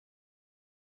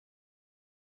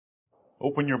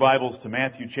Open your Bibles to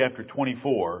Matthew chapter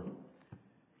 24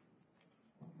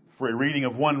 for a reading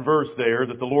of one verse there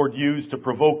that the Lord used to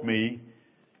provoke me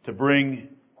to bring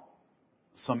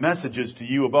some messages to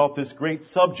you about this great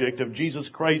subject of Jesus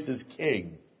Christ as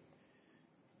King.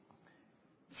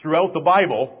 Throughout the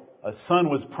Bible, a son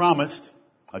was promised,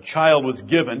 a child was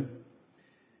given,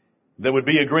 there would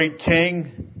be a great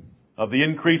king. Of the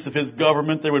increase of his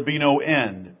government there would be no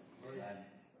end.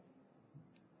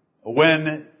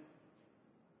 When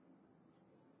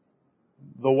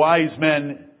the wise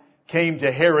men came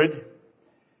to Herod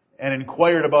and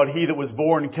inquired about he that was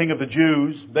born King of the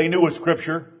Jews, they knew a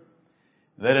scripture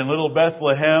that in little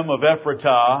Bethlehem of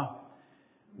Ephratah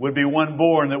would be one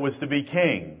born that was to be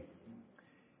king.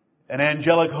 An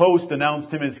angelic host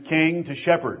announced him as king to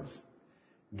shepherds.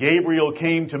 Gabriel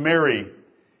came to Mary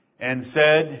and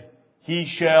said, "He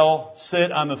shall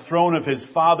sit on the throne of his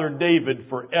father David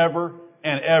forever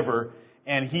and ever,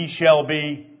 and he shall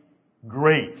be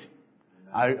great."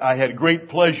 I had great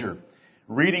pleasure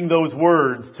reading those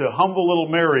words to humble little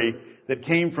Mary that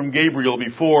came from Gabriel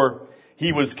before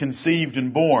he was conceived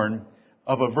and born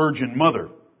of a virgin mother.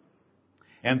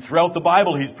 And throughout the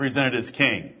Bible he's presented as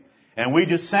king. And we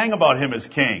just sang about him as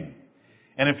king.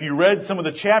 And if you read some of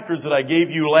the chapters that I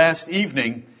gave you last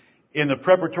evening in the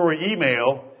preparatory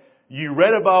email, you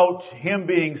read about him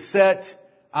being set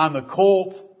on the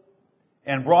colt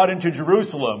and brought into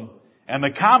Jerusalem, and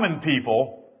the common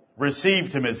people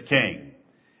received him as king.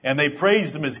 And they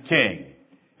praised him as king.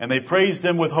 And they praised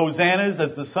him with hosannas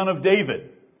as the son of David.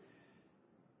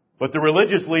 But the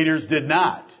religious leaders did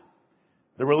not.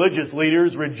 The religious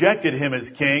leaders rejected him as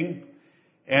king,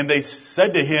 and they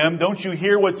said to him, "Don't you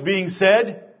hear what's being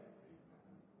said?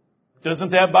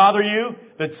 Doesn't that bother you,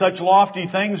 that such lofty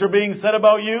things are being said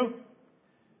about you?"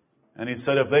 And he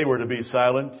said if they were to be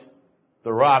silent,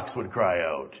 the rocks would cry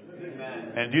out.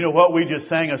 Amen. And do you know what? We just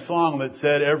sang a song that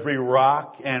said, "Every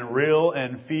rock and rill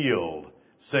and field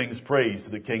sings praise to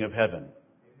the King of heaven."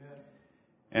 Amen.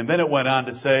 And then it went on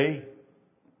to say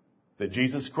that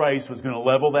Jesus Christ was going to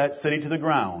level that city to the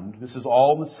ground. This is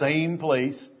all in the same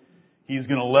place. He's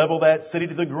going to level that city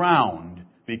to the ground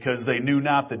because they knew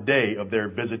not the day of their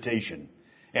visitation.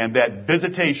 And that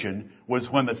visitation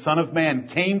was when the Son of Man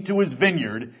came to his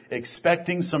vineyard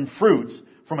expecting some fruits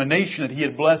from a nation that he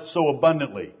had blessed so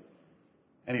abundantly.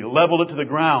 And he leveled it to the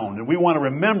ground. And we want to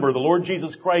remember the Lord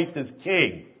Jesus Christ as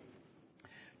King.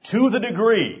 To the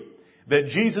degree that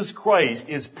Jesus Christ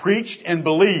is preached and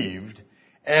believed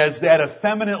as that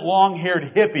effeminate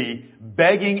long-haired hippie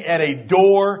begging at a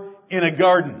door in a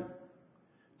garden.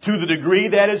 To the degree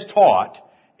that is taught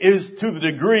is to the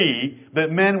degree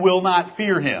that men will not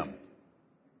fear him.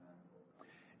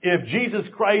 If Jesus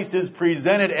Christ is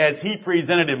presented as he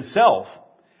presented himself,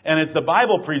 and as the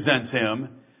Bible presents him,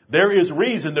 there is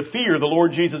reason to fear the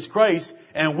Lord Jesus Christ,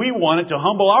 and we want it to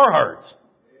humble our hearts.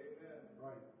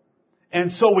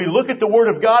 And so we look at the Word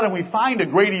of God and we find a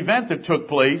great event that took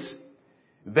place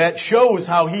that shows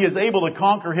how he is able to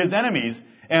conquer his enemies,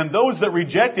 and those that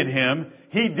rejected him,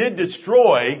 he did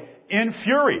destroy in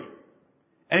fury.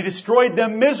 And he destroyed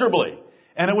them miserably.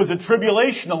 And it was a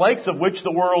tribulation, the likes of which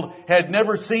the world had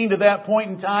never seen to that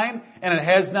point in time, and it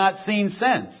has not seen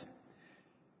since.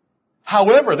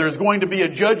 However, there's going to be a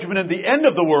judgment at the end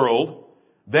of the world.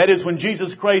 That is when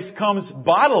Jesus Christ comes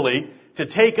bodily to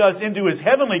take us into his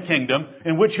heavenly kingdom,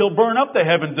 in which he'll burn up the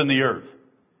heavens and the earth.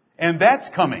 And that's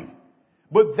coming.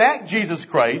 But that Jesus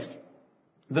Christ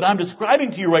that I'm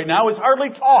describing to you right now is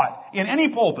hardly taught in any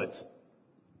pulpits.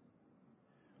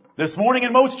 This morning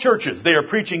in most churches, they are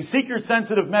preaching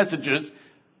seeker-sensitive messages,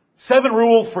 7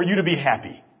 rules for you to be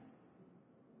happy.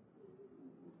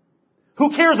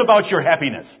 Who cares about your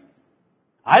happiness?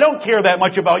 I don't care that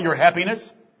much about your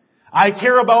happiness. I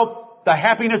care about the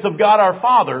happiness of God our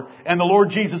Father and the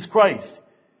Lord Jesus Christ.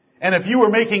 And if you were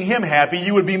making him happy,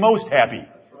 you would be most happy.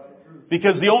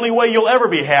 Because the only way you'll ever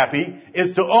be happy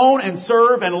is to own and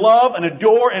serve and love and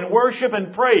adore and worship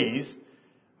and praise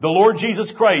the Lord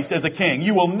Jesus Christ as a king.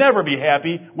 You will never be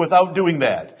happy without doing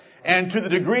that. And to the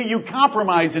degree you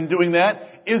compromise in doing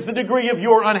that is the degree of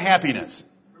your unhappiness.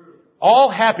 All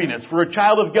happiness for a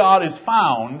child of God is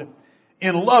found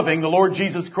in loving the Lord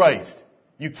Jesus Christ.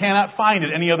 You cannot find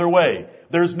it any other way.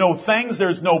 There's no things,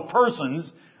 there's no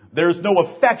persons, there's no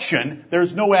affection,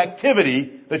 there's no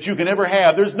activity that you can ever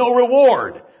have. There's no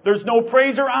reward. There's no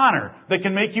praise or honor that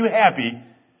can make you happy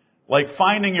like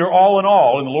finding your all in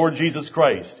all in the Lord Jesus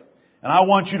Christ. And I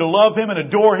want you to love him and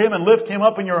adore him and lift him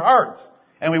up in your hearts.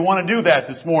 And we want to do that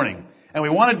this morning. And we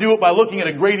want to do it by looking at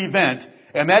a great event,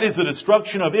 and that is the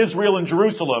destruction of Israel and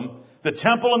Jerusalem, the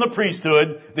temple and the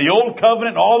priesthood, the old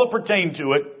covenant and all that pertained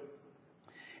to it.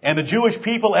 and the Jewish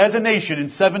people as a nation in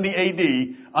 70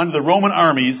 AD under the Roman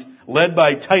armies led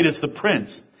by Titus the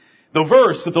prince. The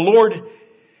verse that the Lord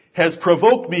has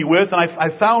provoked me with, and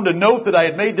I found a note that I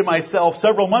had made to myself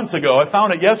several months ago. I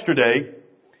found it yesterday.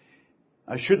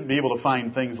 I shouldn't be able to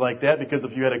find things like that because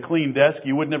if you had a clean desk,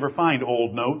 you would never find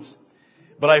old notes.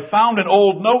 But I found an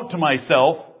old note to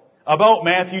myself about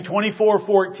Matthew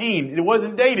 24:14. It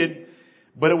wasn't dated,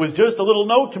 but it was just a little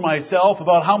note to myself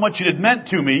about how much it had meant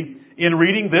to me in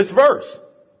reading this verse.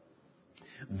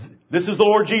 This is the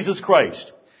Lord Jesus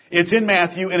Christ. It's in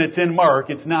Matthew and it's in Mark.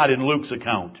 It's not in Luke's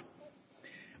account.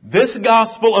 This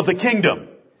gospel of the kingdom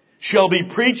shall be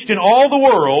preached in all the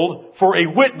world for a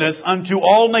witness unto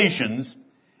all nations,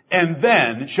 and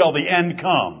then shall the end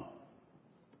come.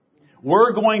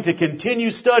 We're going to continue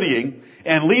studying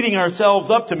and leading ourselves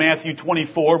up to Matthew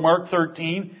 24, Mark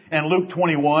 13, and Luke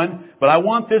 21. But I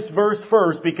want this verse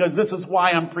first because this is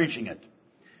why I'm preaching it.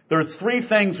 There's three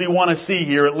things we want to see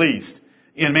here at least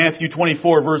in Matthew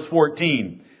 24, verse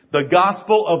 14. The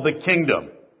gospel of the kingdom.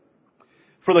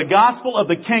 For the gospel of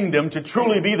the kingdom to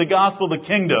truly be the gospel of the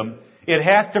kingdom, it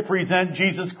has to present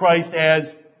Jesus Christ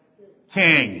as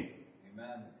King.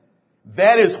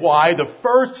 That is why the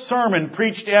first sermon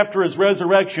preached after His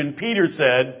resurrection, Peter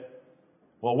said,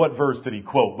 well, what verse did he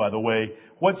quote, by the way?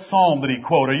 What psalm did he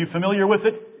quote? Are you familiar with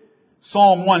it?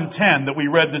 Psalm 110 that we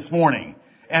read this morning.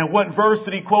 And what verse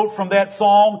did he quote from that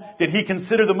psalm? Did he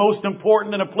consider the most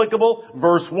important and applicable?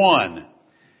 Verse 1.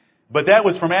 But that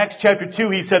was from Acts chapter 2.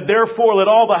 He said, therefore let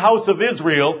all the house of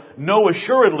Israel know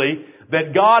assuredly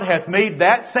that God hath made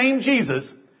that same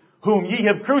Jesus, whom ye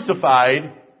have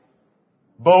crucified,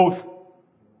 both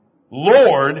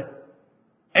Lord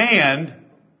and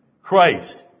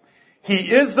Christ. He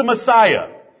is the Messiah.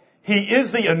 He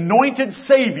is the anointed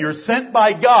Savior sent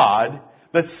by God,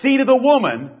 the seed of the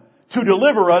woman, to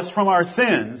deliver us from our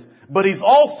sins. But He's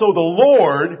also the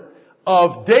Lord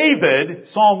of David,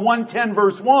 Psalm 110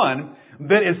 verse 1,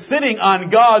 that is sitting on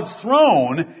God's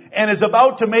throne and is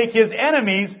about to make His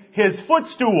enemies His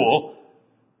footstool.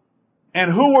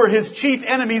 And who were His chief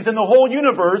enemies in the whole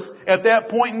universe at that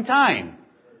point in time?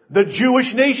 The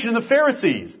Jewish nation and the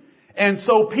Pharisees. And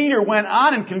so Peter went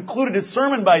on and concluded his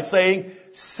sermon by saying,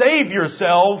 save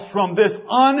yourselves from this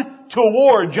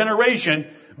untoward generation,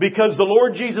 because the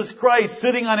Lord Jesus Christ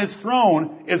sitting on His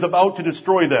throne is about to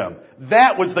destroy them.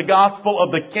 That was the gospel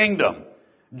of the kingdom.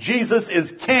 Jesus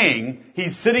is king.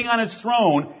 He's sitting on His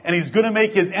throne and He's going to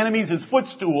make His enemies His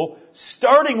footstool,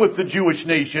 starting with the Jewish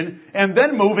nation and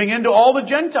then moving into all the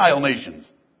Gentile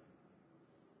nations.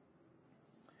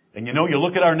 And you know, you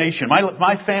look at our nation.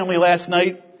 My family last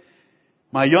night,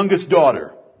 my youngest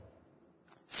daughter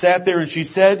sat there and she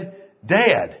said,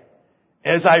 Dad,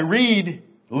 as I read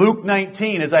Luke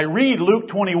 19, as I read Luke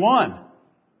 21,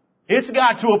 it's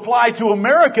got to apply to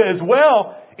America as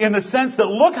well, in the sense that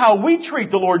look how we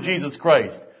treat the Lord Jesus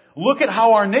Christ. Look at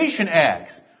how our nation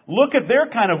acts. Look at their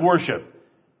kind of worship.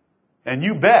 And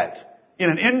you bet, in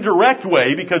an indirect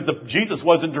way, because Jesus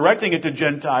wasn't directing it to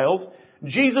Gentiles,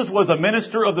 Jesus was a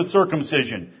minister of the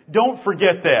circumcision. Don't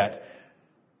forget that.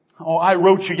 Oh, I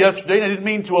wrote you yesterday, and I didn't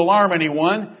mean to alarm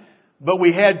anyone, but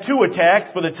we had 2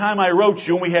 attacks by the time I wrote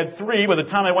you, and we had 3 by the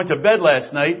time I went to bed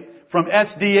last night from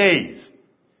SDAs.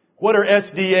 What are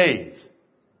SDAs?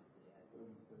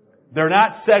 They're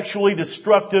not sexually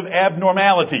destructive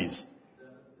abnormalities.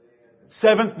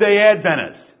 Seventh-day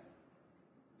Adventists.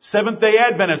 Seventh-day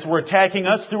Adventists were attacking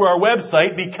us through our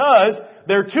website because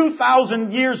they're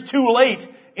 2,000 years too late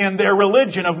in their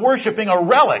religion of worshiping a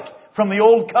relic from the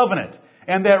Old Covenant.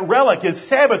 And that relic is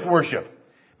Sabbath worship.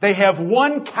 They have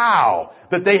one cow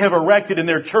that they have erected in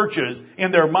their churches,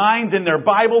 in their minds, in their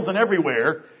Bibles, and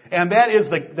everywhere. And that is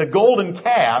the golden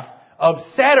calf of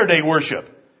Saturday worship.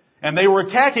 And they were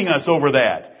attacking us over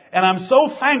that. And I'm so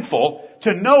thankful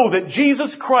to know that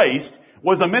Jesus Christ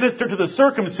was a minister to the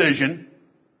circumcision,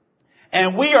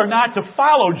 and we are not to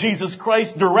follow Jesus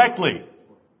Christ directly.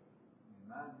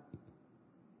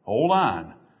 Hold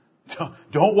on.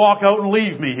 Don't walk out and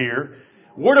leave me here.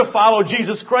 We're to follow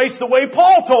Jesus Christ the way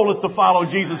Paul told us to follow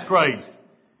Jesus Christ.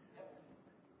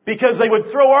 Because they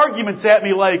would throw arguments at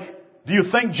me like, do you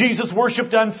think Jesus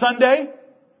worshiped on Sunday?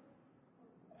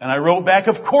 And I wrote back,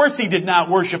 of course He did not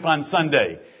worship on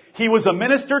Sunday. He was a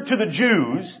minister to the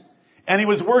Jews, and He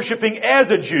was worshiping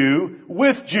as a Jew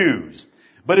with Jews.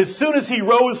 But as soon as He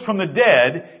rose from the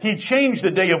dead, He changed the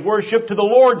day of worship to the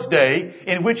Lord's Day,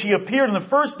 in which He appeared on the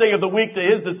first day of the week to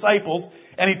His disciples,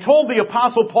 and He told the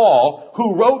Apostle Paul,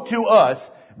 who wrote to us,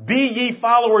 be ye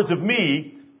followers of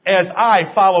me as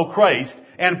I follow Christ.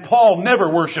 And Paul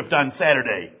never worshiped on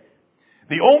Saturday.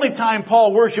 The only time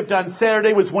Paul worshiped on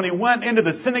Saturday was when he went into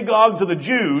the synagogues of the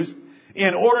Jews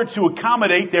in order to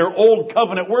accommodate their old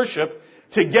covenant worship,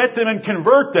 to get them and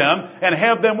convert them and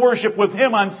have them worship with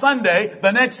him on Sunday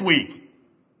the next week.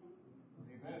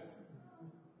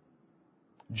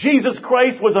 Jesus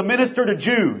Christ was a minister to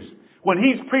Jews. When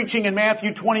he's preaching in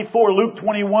Matthew 24, Luke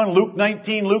 21, Luke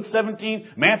 19, Luke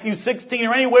 17, Matthew 16,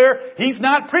 or anywhere, he's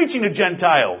not preaching to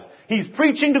Gentiles. He's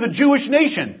preaching to the Jewish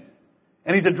nation.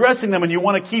 And he's addressing them, and you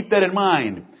want to keep that in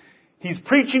mind. He's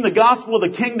preaching the gospel of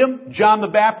the kingdom. John the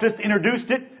Baptist introduced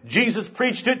it. Jesus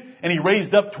preached it, and he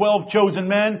raised up 12 chosen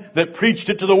men that preached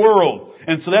it to the world.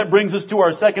 And so that brings us to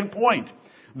our second point.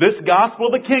 This gospel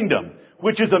of the kingdom,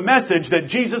 which is a message that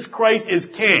Jesus Christ is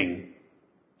king,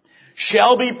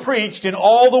 shall be preached in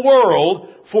all the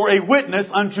world for a witness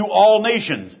unto all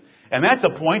nations. And that's a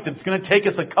point that's going to take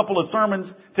us a couple of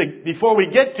sermons before we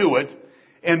get to it.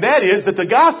 And that is that the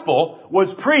gospel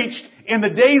was preached in the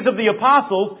days of the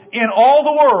apostles in all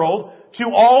the world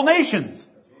to all nations.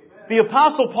 The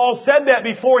apostle Paul said that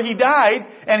before he died,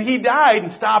 and he died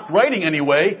and stopped writing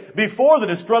anyway before the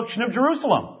destruction of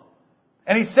Jerusalem.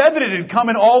 And he said that it had come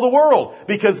in all the world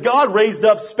because God raised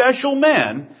up special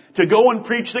men to go and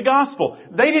preach the gospel.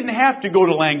 They didn't have to go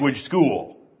to language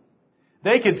school.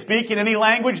 They could speak in any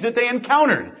language that they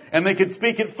encountered, and they could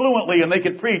speak it fluently, and they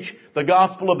could preach the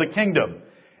gospel of the kingdom.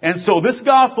 And so this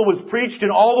gospel was preached in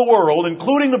all the world,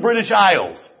 including the British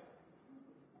Isles.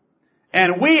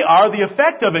 And we are the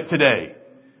effect of it today.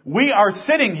 We are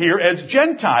sitting here as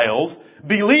Gentiles,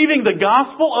 believing the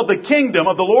gospel of the kingdom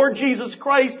of the Lord Jesus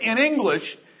Christ in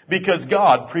English, because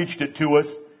God preached it to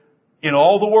us in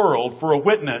all the world for a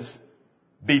witness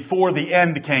before the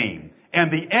end came. And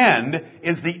the end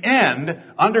is the end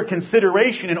under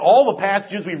consideration in all the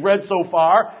passages we've read so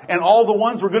far and all the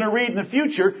ones we're going to read in the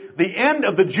future. The end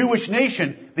of the Jewish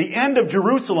nation, the end of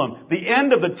Jerusalem, the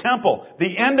end of the temple,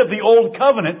 the end of the old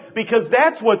covenant, because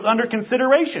that's what's under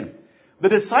consideration. The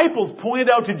disciples pointed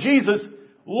out to Jesus,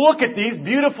 look at these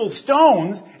beautiful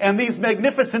stones and these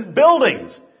magnificent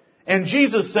buildings. And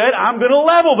Jesus said, I'm going to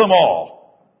level them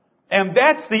all. And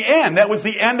that's the end. That was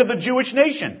the end of the Jewish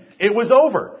nation. It was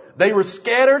over. They were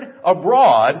scattered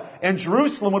abroad, and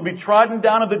Jerusalem would be trodden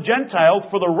down of the Gentiles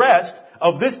for the rest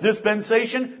of this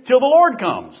dispensation till the Lord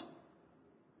comes.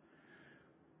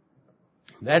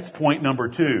 That's point number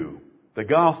 2. The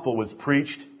gospel was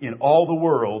preached in all the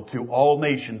world to all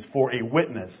nations for a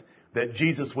witness that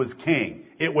Jesus was king.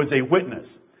 It was a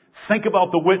witness. Think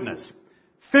about the witness.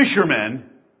 Fishermen,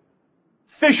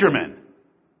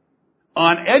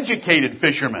 uneducated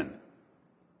fishermen,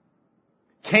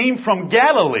 came from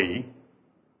Galilee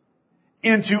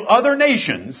into other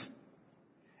nations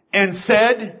and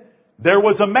said, there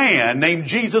was a man named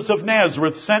Jesus of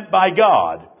Nazareth sent by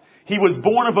God. He was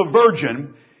born of a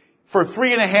virgin. For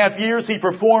 3.5 years he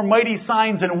performed mighty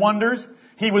signs and wonders.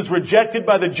 He was rejected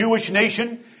by the Jewish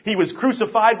nation. He was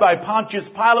crucified by Pontius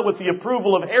Pilate with the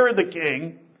approval of Herod the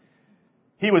king.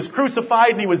 He was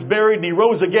crucified and he was buried and he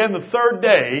rose again the third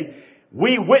day.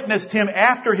 We witnessed him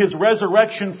after his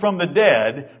resurrection from the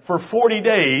dead for 40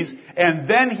 days, and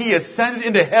then he ascended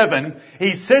into heaven.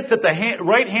 He sits at the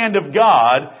right hand of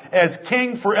God as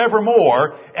king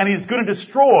forevermore, and he's going to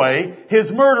destroy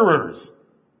his murderers.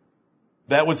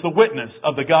 That was the witness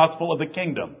of the gospel of the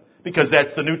kingdom, because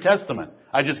that's the New Testament.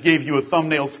 I just gave you a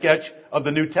thumbnail sketch of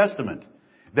the New Testament.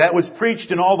 That was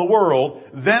preached in all the world.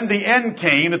 Then the end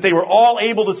came that they were all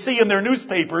able to see in their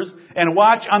newspapers and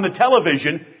watch on the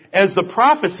television as the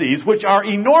prophecies, which are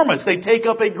enormous, they take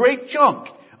up a great chunk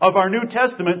of our New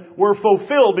Testament, were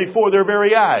fulfilled before their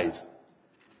very eyes.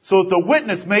 So that the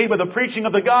witness made by the preaching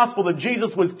of the gospel that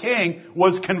Jesus was king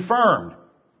was confirmed.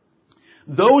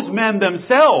 Those men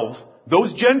themselves,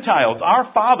 those Gentiles, our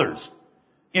fathers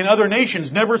in other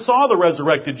nations, never saw the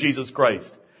resurrected Jesus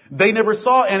Christ. They never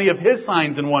saw any of his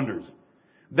signs and wonders.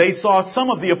 They saw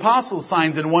some of the apostles'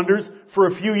 signs and wonders for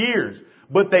a few years.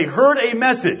 But they heard a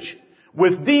message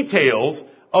with details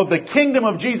of the kingdom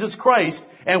of Jesus Christ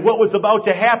and what was about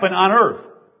to happen on earth.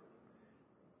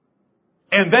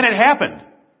 And then it happened.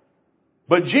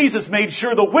 But Jesus made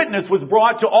sure the witness was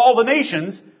brought to all the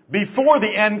nations before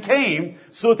the end came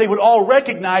so that they would all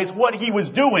recognize what he was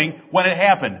doing when it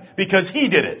happened, because he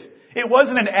did it. It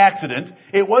wasn't an accident.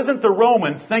 It wasn't the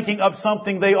Romans thinking up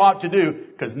something they ought to do,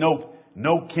 because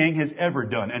no king has ever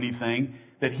done anything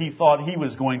that he thought he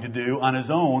was going to do on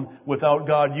his own without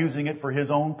God using it for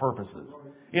his own purposes.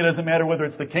 It doesn't matter whether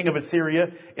it's the king of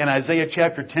Assyria in Isaiah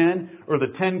chapter 10 or the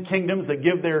 10 kingdoms that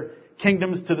give their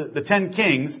kingdoms to the 10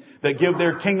 kings that give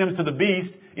their kingdoms to the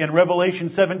beast in Revelation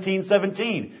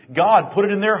 17:17. God put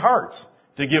it in their hearts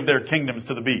to give their kingdoms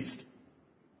to the beast.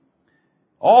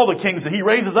 All the kings, He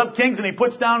raises up kings and He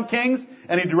puts down kings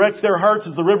and He directs their hearts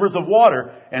as the rivers of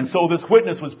water. And so this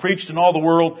witness was preached in all the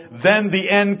world. Then the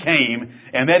end came,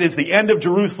 and that is the end of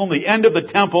Jerusalem, the end of the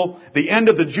temple, the end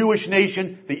of the Jewish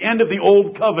nation, the end of the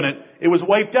old covenant. It was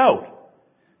wiped out.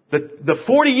 The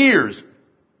 40 years,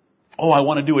 I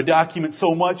want to do a document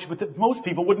so much, but most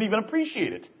people wouldn't even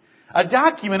appreciate it. A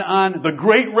document on the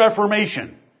Great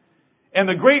Reformation. And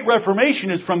the Great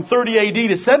Reformation is from 30 AD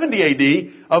to 70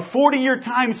 AD, a 40-year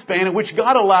time span in which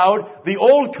God allowed the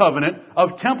old covenant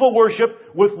of temple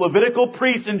worship with Levitical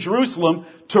priests in Jerusalem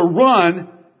to run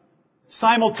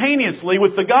simultaneously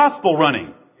with the gospel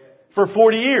running for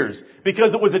 40 years,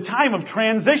 because it was a time of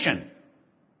transition.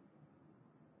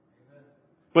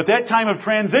 But that time of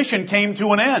transition came to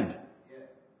an end.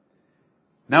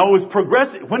 Now it was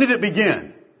progressive. When did it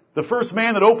begin? The first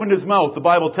man that opened his mouth, the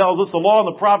Bible tells us, the law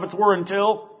and the prophets were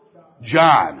until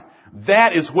John.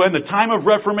 That is when the time of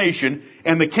Reformation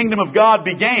and the kingdom of God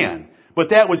began. But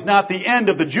that was not the end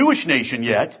of the Jewish nation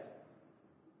yet.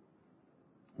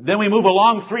 Then we move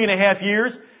along 3.5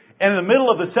 years, and in the middle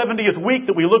of the 70th week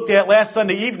that we looked at last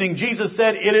Sunday evening, Jesus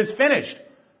said, "It is finished."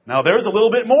 Now there's a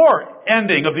little bit more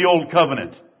ending of the old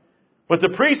covenant. But the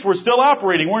priests were still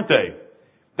operating, weren't they?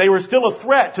 They were still a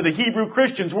threat to the Hebrew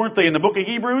Christians, weren't they? In the book of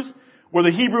Hebrews, were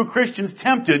the Hebrew Christians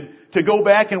tempted to go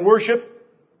back and worship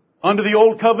under the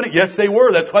old covenant? Yes, they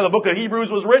were. That's why the book of Hebrews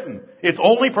was written. Its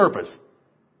only purpose.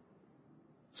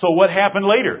 So what happened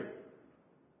later?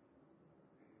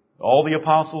 All the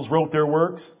apostles wrote their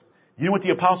works. You know what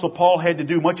the apostle Paul had to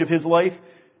do much of his life?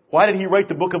 Why did he write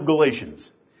the book of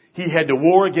Galatians? He had to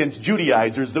war against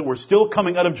Judaizers that were still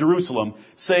coming out of Jerusalem,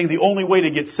 saying the only way to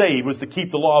get saved was to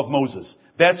keep the law of Moses.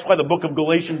 That's why the book of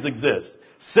Galatians exists.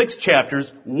 6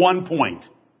 chapters, 1 point.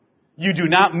 You do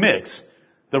not mix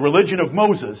the religion of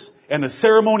Moses and the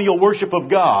ceremonial worship of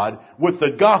God with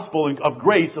the gospel of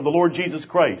grace of the Lord Jesus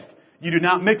Christ. You do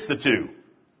not mix the two.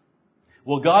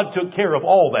 Well, God took care of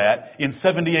all that in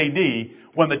 70 AD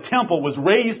when the temple was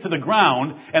razed to the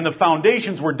ground and the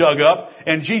foundations were dug up,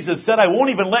 and Jesus said, "I won't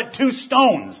even let 2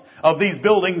 stones of these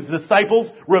buildings,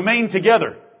 disciples, remain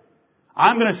together.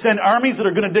 I'm going to send armies that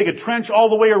are going to dig a trench all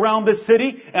the way around this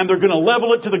city, and they're going to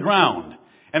level it to the ground.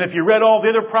 And if you read all the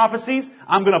other prophecies,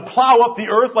 I'm going to plow up the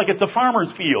earth like it's a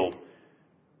farmer's field."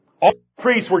 All the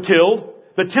priests were killed,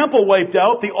 the temple wiped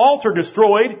out, the altar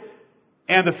destroyed,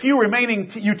 and the few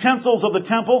remaining utensils of the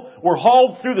temple were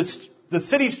hauled through the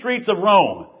city streets of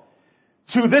Rome.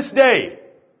 To this day,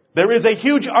 there is a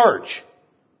huge arch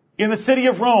in the city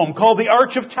of Rome called the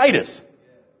Arch of Titus.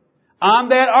 On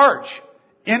that arch,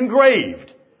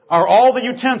 engraved, are all the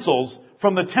utensils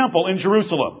from the temple in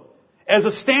Jerusalem as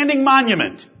a standing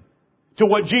monument to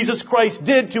what Jesus Christ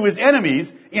did to His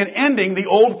enemies in ending the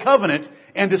old covenant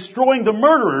and destroying the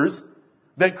murderers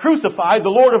that crucified the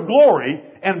Lord of glory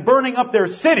and burning up their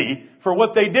city for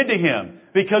what they did to Him.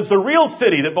 Because the real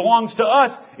city that belongs to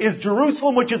us is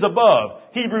Jerusalem, which is above.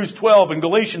 Hebrews 12 and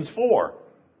Galatians 4.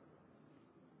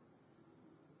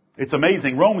 It's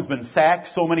amazing. Rome's been sacked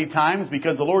so many times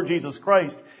because the Lord Jesus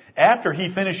Christ, after He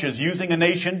finishes using a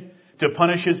nation to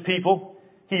punish His people,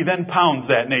 He then pounds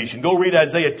that nation. Go read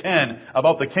Isaiah 10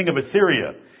 about the king of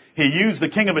Assyria. He used the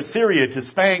king of Assyria to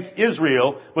spank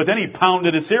Israel, but then He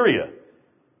pounded Assyria.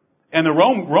 And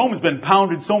Rome's been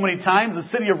pounded so many times, the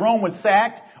city of Rome was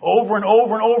sacked over and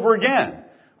over and over again.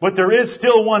 But there is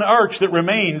still one arch that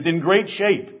remains in great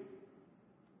shape.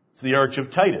 It's the Arch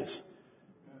of Titus.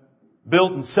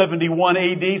 Built in 71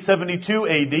 AD, 72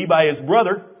 AD by his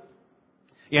brother,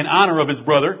 in honor of his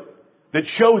brother, that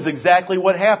shows exactly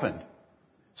what happened.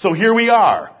 So here we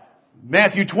are.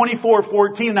 Matthew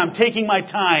 24:14, and I'm taking my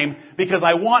time because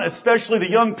I want especially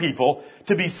the young people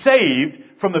to be saved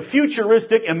from the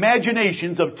futuristic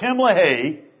imaginations of Tim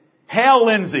LaHaye, Hal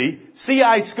Lindsey,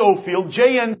 C.I. Schofield,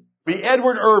 J.N.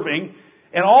 Edward Irving,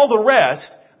 and all the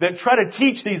rest that try to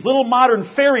teach these little modern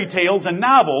fairy tales and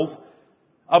novels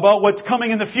about what's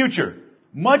coming in the future.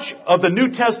 Much of the New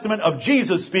Testament of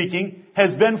Jesus speaking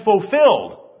has been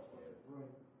fulfilled.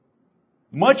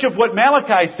 Much of what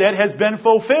Malachi said has been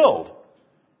fulfilled.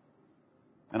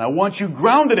 And I want you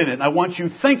grounded in it, and I want you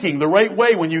thinking the right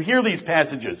way when you hear these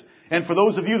passages. And for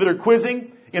those of you that are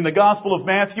quizzing in the Gospel of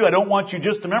Matthew, I don't want you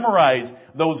just to memorize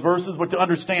those verses, but to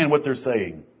understand what they're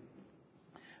saying.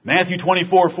 Matthew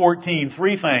 24:14,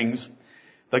 3 things.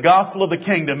 The gospel of the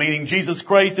kingdom, meaning Jesus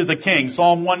Christ is a king.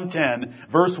 Psalm 110,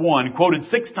 verse 1, quoted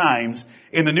 6 times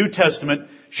in the New Testament,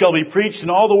 shall be preached in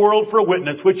all the world for a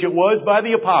witness, which it was by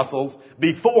the apostles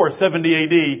before 70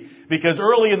 AD. Because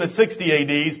early in the 60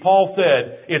 ADs, Paul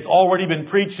said, it's already been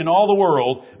preached in all the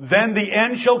world. Then the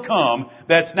end shall come.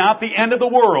 That's not the end of the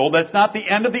world. That's not the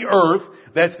end of the earth.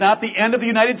 That's not the end of the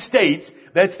United States.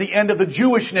 That's the end of the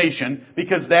Jewish nation,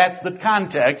 because that's the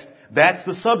context. That's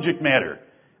the subject matter.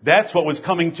 That's what was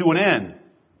coming to an end.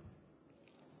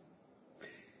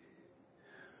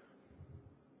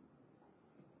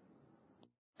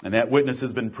 And that witness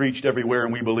has been preached everywhere,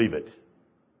 and we believe it.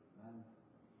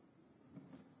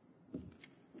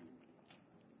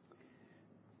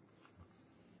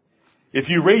 If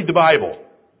you read the Bible,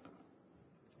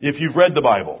 if you've read the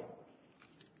Bible,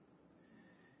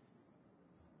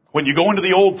 when you go into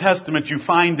the Old Testament, you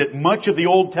find that much of the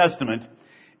Old Testament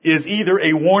is either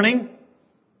a warning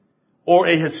or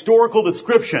a historical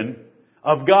description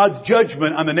of God's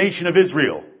judgment on the nation of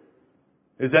Israel.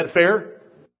 Is that fair?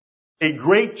 A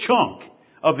great chunk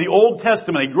of the Old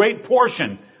Testament, a great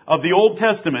portion of the Old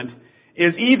Testament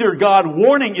is either God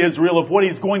warning Israel of what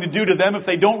He's going to do to them if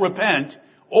they don't repent,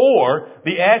 or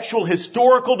the actual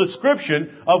historical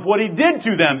description of what He did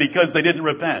to them because they didn't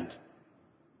repent.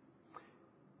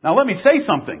 Now let me say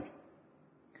something.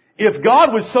 If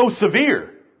God was so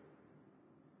severe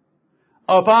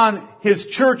upon His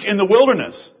church in the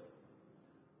wilderness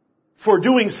for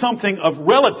doing something of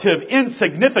relative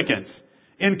insignificance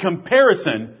in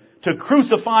comparison to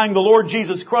crucifying the Lord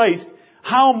Jesus Christ,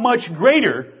 how much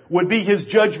greater would be His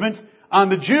judgment on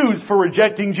the Jews for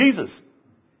rejecting Jesus?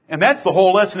 And that's the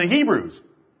whole lesson of Hebrews.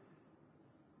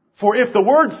 For if the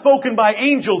word spoken by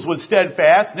angels was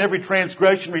steadfast, and every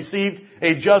transgression received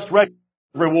a just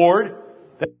reward,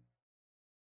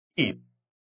 the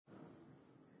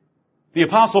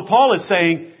Apostle Paul is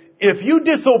saying, if you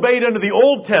disobeyed under the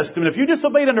Old Testament, if you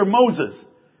disobeyed under Moses,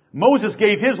 Moses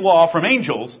gave his law from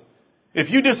angels. If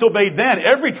you disobeyed then,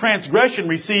 every transgression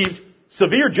received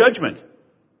severe judgment.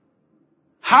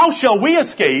 How shall we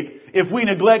escape if we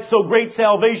neglect so great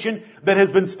salvation that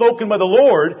has been spoken by the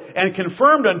Lord and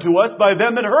confirmed unto us by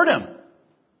them that heard Him?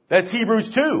 That's Hebrews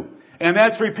 2. And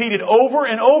that's repeated over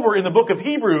and over in the book of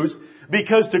Hebrews,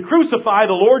 because to crucify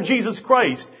the Lord Jesus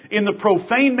Christ in the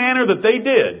profane manner that they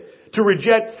did, to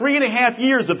reject 3.5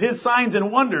 years of His signs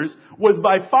and wonders, was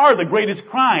by far the greatest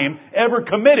crime ever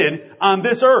committed on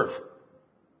this earth.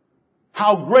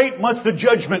 How great must the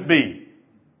judgment be?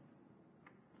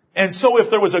 And so if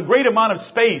there was a great amount of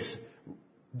space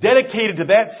dedicated to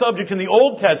that subject in the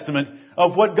Old Testament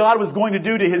of what God was going to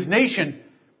do to His nation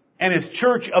and His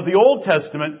church of the Old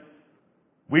Testament,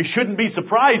 we shouldn't be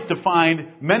surprised to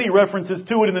find many references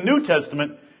to it in the New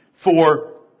Testament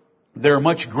for their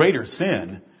much greater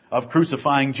sin of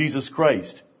crucifying Jesus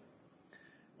Christ.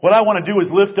 What I want to do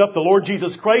is lift up the Lord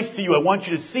Jesus Christ to you. I want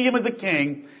you to see Him as a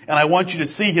king, and I want you to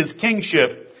see His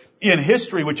kingship in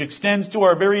history, which extends to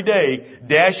our very day,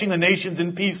 dashing the nations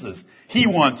in pieces. He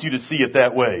wants you to see it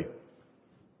that way.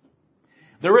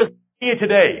 There is here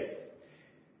today,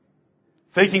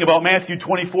 thinking about Matthew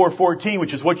 24:14,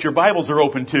 which is what your Bibles are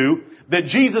open to, that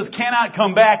Jesus cannot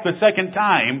come back the second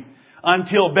time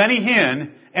until Benny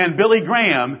Hinn and Billy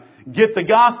Graham get the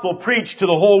gospel preached to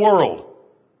the whole world.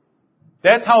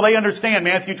 That's how they understand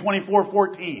Matthew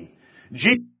 24:14.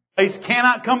 Jesus Christ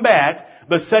cannot come back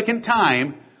the second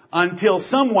time until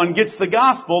someone gets the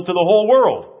gospel to the whole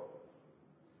world.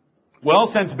 Well,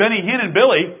 since Benny Hinn and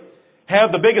Billy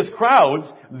have the biggest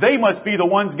crowds, they must be the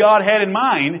ones God had in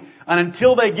mind, and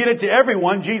until they get it to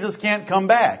everyone, Jesus can't come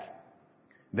back.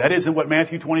 That isn't what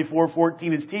Matthew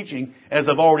 24:14 is teaching, as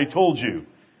I've already told you.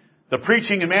 The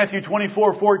preaching in Matthew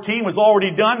 24:14 was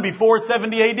already done before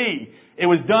 70 AD. It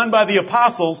was done by the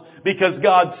apostles because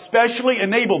God specially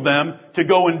enabled them to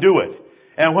go and do it.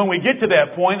 And when we get to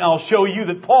that point, I'll show you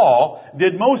that Paul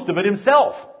did most of it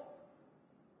himself.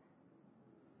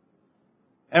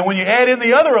 And when you add in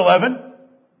the other 11,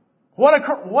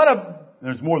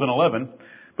 there's more than 11,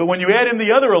 but when you add in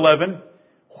the other 11,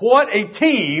 what a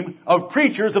team of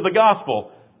preachers of the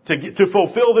gospel to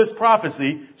fulfill this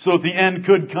prophecy so that the end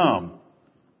could come.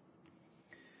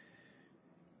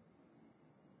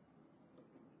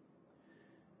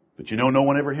 But you know, no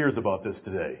one ever hears about this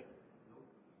today.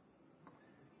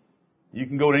 You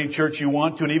can go to any church you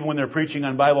want to, and even when they're preaching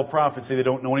on Bible prophecy, they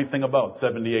don't know anything about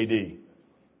 70 AD.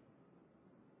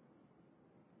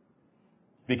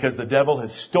 Because the devil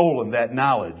has stolen that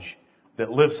knowledge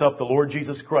that lifts up the Lord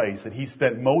Jesus Christ, that He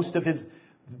spent most of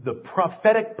the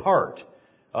prophetic part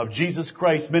of Jesus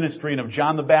Christ's ministry and of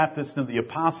John the Baptist and the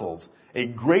apostles. A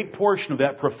great portion of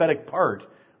that prophetic part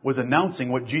was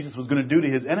announcing what Jesus was going to do to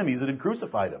His enemies that had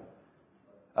crucified Him.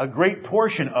 A great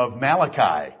portion of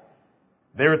Malachi,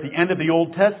 there at the end of the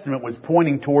Old Testament, was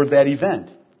pointing toward that event.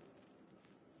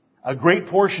 A great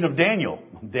portion of Daniel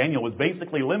was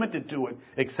basically limited to it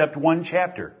except one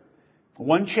chapter.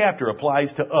 One chapter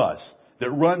applies to us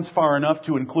that runs far enough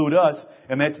to include us,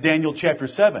 and that's Daniel chapter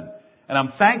 7. And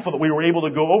I'm thankful that we were able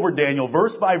to go over Daniel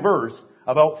verse by verse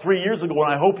about 3 years ago,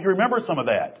 and I hope you remember some of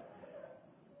that.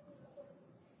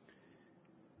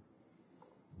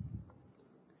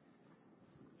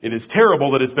 It is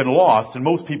terrible that it's been lost, and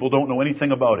most people don't know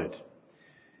anything about it.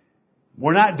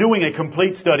 We're not doing a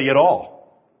complete study at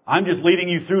all. I'm just leading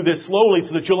you through this slowly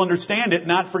so that you'll understand it and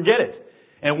not forget it.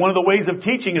 And one of the ways of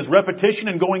teaching is repetition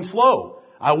and going slow.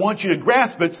 I want you to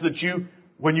grasp it so that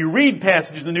when you read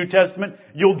passages in the New Testament,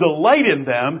 you'll delight in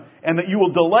them, and that you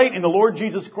will delight in the Lord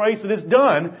Jesus Christ that has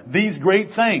done these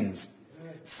great things.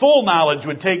 Full knowledge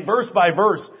would take verse by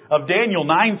verse of Daniel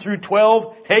 9 through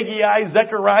 12, Haggai,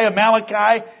 Zechariah,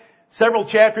 Malachi, several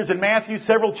chapters in Matthew,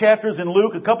 several chapters in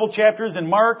Luke, a couple chapters in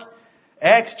Mark,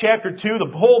 Acts chapter 2,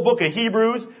 the whole book of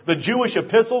Hebrews, the Jewish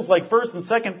epistles like 1st and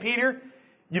 2nd Peter.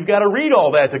 You've got to read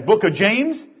all that. The book of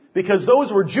James, because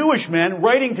those were Jewish men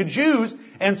writing to Jews,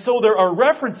 and so there are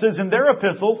references in their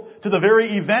epistles to the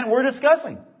very event we're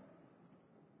discussing.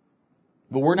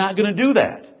 But we're not going to do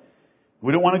that.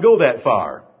 We don't want to go that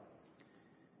far.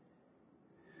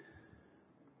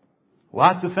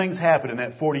 Lots of things happened in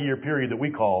that 40-year period that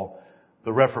we call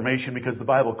the Reformation, because the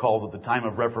Bible calls it the time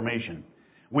of Reformation.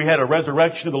 We had a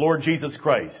resurrection of the Lord Jesus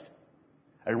Christ.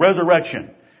 A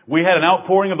resurrection. We had an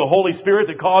outpouring of the Holy Spirit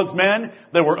that caused men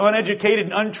that were uneducated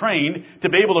and untrained to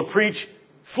be able to preach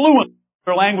fluent in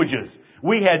their languages.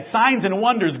 We had signs and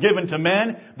wonders given to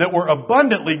men that were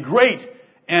abundantly great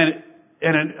and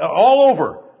all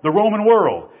over the Roman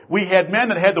world. We had men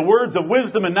that had the words of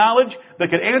wisdom and knowledge that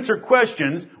could answer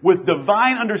questions with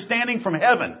divine understanding from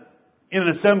heaven in an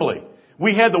assembly.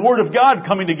 We had the Word of God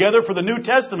coming together for the New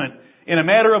Testament in a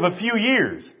matter of a few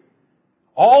years.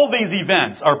 All these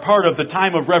events are part of the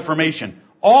time of Reformation.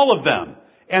 All of them.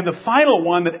 And the final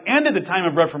one that ended the time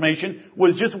of Reformation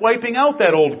was just wiping out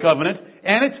that old covenant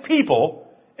and its people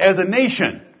as a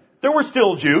nation. There were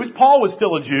still Jews. Paul was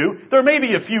still a Jew. There may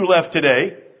be a few left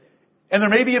today. And there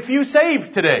may be a few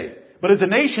saved today. But as a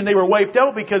nation, they were wiped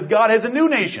out because God has a new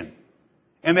nation.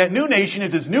 And that new nation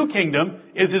is His new kingdom,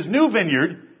 is His new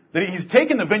vineyard, that He's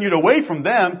taken the vineyard away from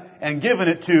them and given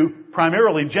it to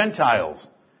primarily Gentiles.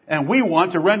 And we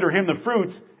want to render Him the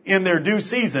fruits in their due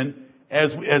season,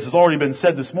 as has already been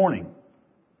said this morning.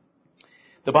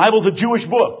 The Bible's a Jewish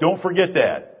book. Don't forget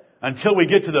that. Until we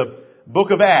get to the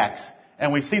book of Acts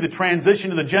and we see the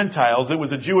transition to the Gentiles, it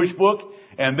was a Jewish book.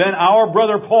 And then our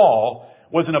brother Paul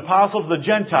was an apostle to the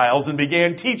Gentiles and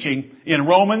began teaching in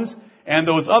Romans and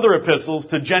those other epistles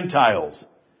to Gentiles.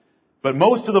 But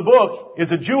most of the book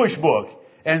is a Jewish book.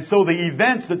 And so the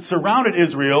events that surrounded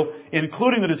Israel,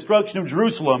 including the destruction of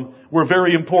Jerusalem, were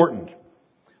very important.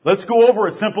 Let's go over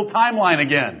a simple timeline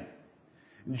again.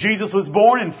 Jesus was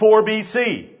born in 4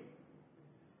 BC.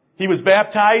 He was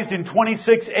baptized in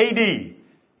 26 AD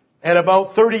at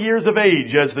about 30 years of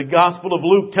age, as the Gospel of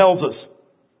Luke tells us.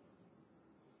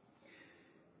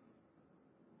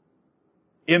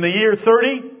 In the year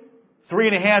 30,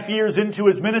 3.5 years into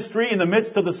His ministry, in the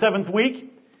midst of the 7th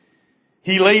week,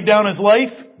 He laid down His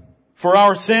life for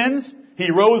our sins.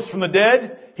 He rose from the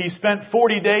dead. He spent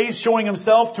 40 days showing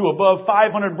Himself to above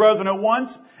 500 brethren at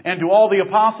once and to all the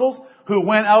apostles who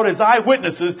went out as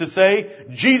eyewitnesses to say,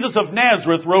 Jesus of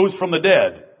Nazareth rose from the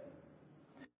dead.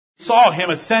 We saw Him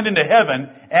ascend into heaven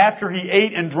after He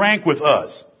ate and drank with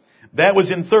us. That was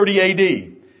in 30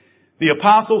 AD. The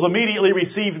apostles immediately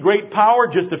received great power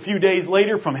just a few days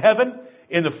later from heaven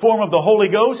in the form of the Holy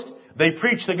Ghost. They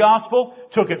preached the gospel,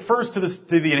 took it first to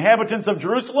the inhabitants of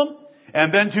Jerusalem,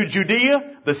 and then to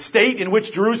Judea, the state in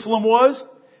which Jerusalem was,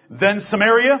 then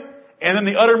Samaria, and then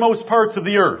the uttermost parts of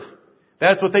the earth.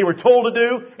 That's what they were told to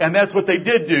do, and that's what they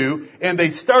did do, and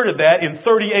they started that in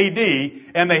 30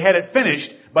 AD, and they had it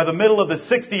finished by the middle of the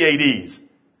 60 ADs,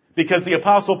 because the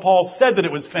Apostle Paul said that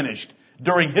it was finished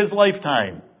during his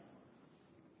lifetime.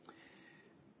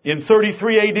 In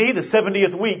 33 AD, the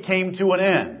 70th week came to an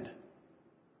end.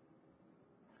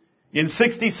 In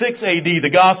 66 AD,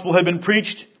 the gospel had been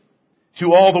preached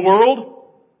to all the world.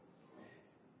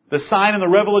 The sign and the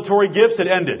revelatory gifts had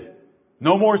ended.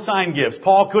 No more sign gifts.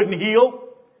 Paul couldn't heal.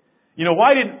 You know,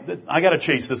 I gotta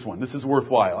chase this one. This is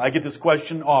worthwhile. I get this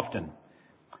question often.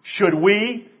 Should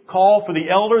we call for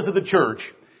the elders of the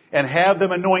church and have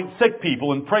them anoint sick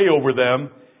people and pray over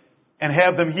them and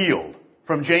have them healed?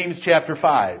 From James chapter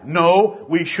 5. No,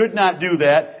 we should not do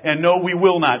that, and no, we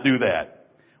will not do that.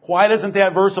 Why doesn't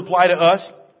that verse apply to us?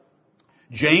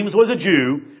 James was a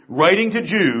Jew writing to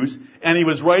Jews, and he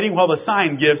was writing while the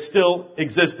sign gift still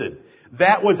existed.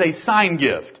 That was a sign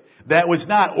gift. That was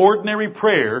not ordinary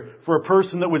prayer for a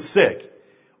person that was sick.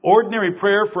 Ordinary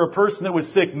prayer for a person that was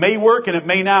sick may work and it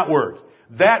may not work.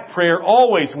 that prayer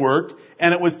always worked,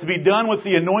 and it was to be done with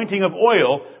the anointing of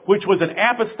oil, which was an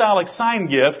apostolic sign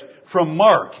gift from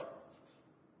Mark.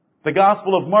 The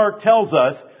Gospel of Mark tells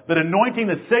us that anointing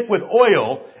the sick with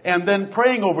oil and then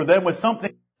praying over them was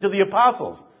something to the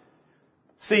apostles.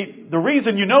 See, the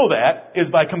reason you know that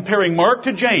is by comparing Mark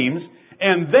to James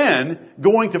and then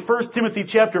going to 1 Timothy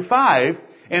chapter 5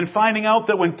 and finding out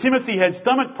that when Timothy had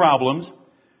stomach problems,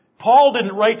 Paul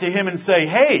didn't write to him and say,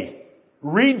 hey,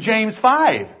 read James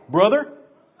 5, brother.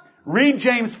 Read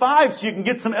James 5 so you can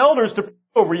get some elders to pray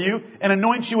over you and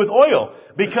anoint you with oil.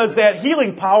 Because that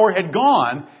healing power had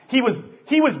gone. He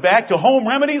was back to home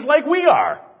remedies like we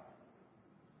are.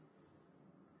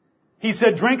 He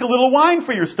said, drink a little wine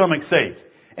for your stomach's sake.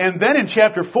 And then in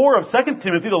chapter 4 of 2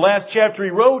 Timothy, the last chapter he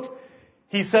wrote,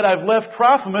 he said, I've left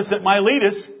Trophimus at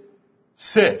Miletus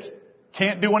sick.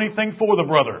 Can't do anything for the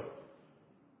brother.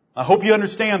 I hope you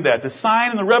understand that. The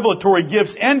sign and the revelatory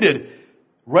gifts ended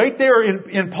right there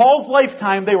in Paul's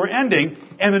lifetime. They were ending,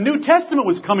 and the New Testament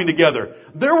was coming together.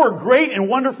 There were great and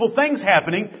wonderful things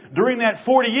happening during that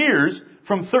 40 years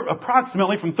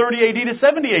approximately from 30 AD to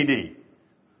 70 AD.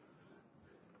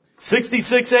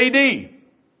 66 AD.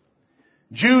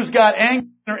 Jews got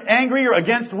angrier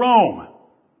against Rome.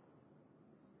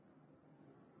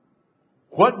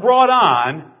 What brought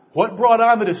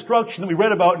on the destruction that we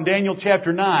read about in Daniel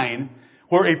chapter 9,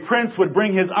 where a prince would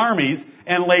bring his armies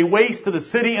and lay waste to the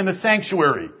city and the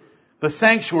sanctuary? The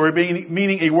sanctuary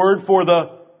meaning a word for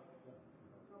the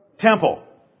temple.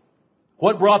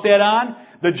 What brought that on?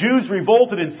 The Jews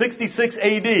revolted in 66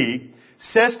 AD.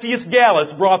 Cestius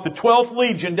Gallus brought the 12th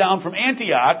Legion down from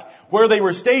Antioch, where they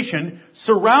were stationed,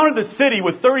 surrounded the city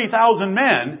with 30,000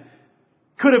 men,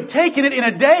 could have taken it in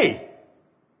a day,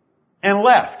 and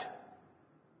left.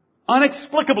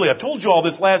 Inexplicably. I've told you all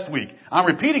this last week. I'm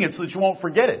repeating it so that you won't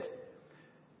forget it.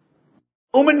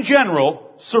 Roman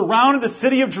general surrounded the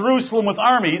city of Jerusalem with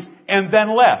armies and then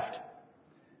left.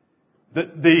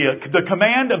 The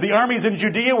command of the armies in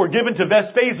Judea were given to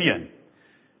Vespasian.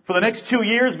 For the next 2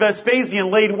 years, Vespasian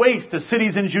laid waste to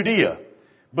cities in Judea.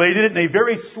 But he did it in a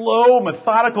very slow,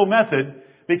 methodical method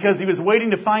because he was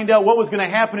waiting to find out what was going to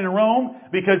happen in Rome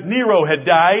because Nero had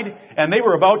died and they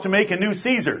were about to make a new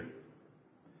Caesar.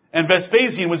 And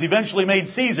Vespasian was eventually made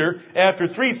Caesar after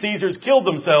 3 Caesars killed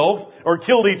themselves or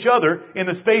killed each other in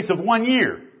the space of 1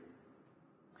 year.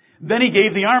 Then he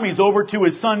gave the armies over to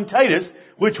his son Titus,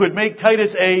 which would make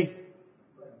Titus a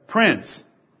prince.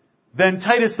 Then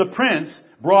Titus the prince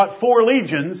brought 4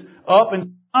 legions up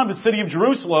and surrounded the city of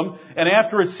Jerusalem, and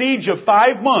after a siege of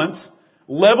 5 months,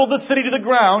 leveled the city to the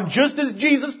ground, just as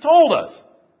Jesus told us.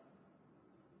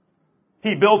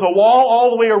 He built a wall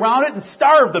all the way around it and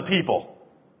starved the people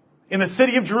in the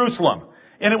city of Jerusalem.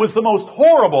 And it was the most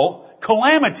horrible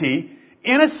calamity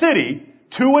in a city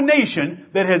to a nation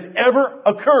that has ever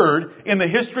occurred in the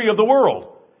history of the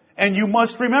world. And you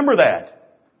must remember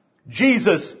that.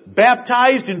 Jesus,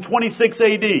 baptized in 26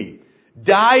 AD,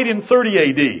 died in 30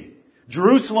 AD.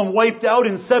 Jerusalem wiped out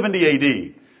in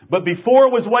 70 AD. But before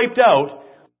it was wiped out,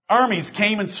 armies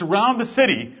came and surrounded the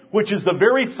city, which is the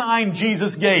very sign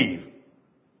Jesus gave.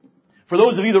 For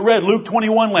those of you that read Luke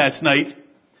 21 last night,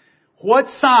 what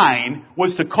sign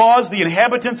was to cause the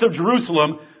inhabitants of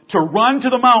Jerusalem to run to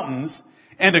the mountains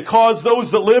and to cause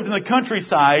those that lived in the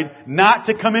countryside not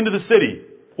to come into the city?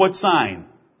 What sign?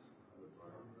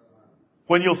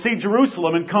 When you'll see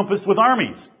Jerusalem encompassed with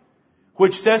armies,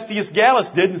 which Cestius Gallus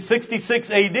did in 66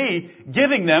 AD,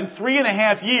 giving them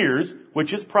 3.5 years,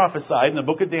 which is prophesied in the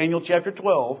book of Daniel chapter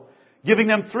 12, giving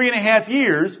them 3.5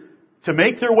 years to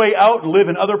make their way out and live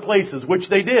in other places, which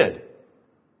they did.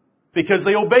 Because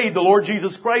they obeyed the Lord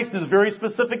Jesus Christ and His very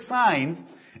specific signs.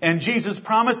 And Jesus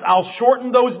promised, I'll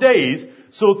shorten those days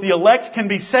so that the elect can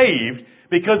be saved.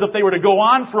 Because if they were to go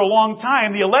on for a long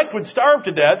time, the elect would starve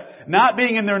to death, not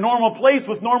being in their normal place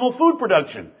with normal food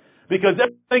production. Because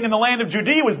everything in the land of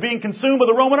Judea was being consumed by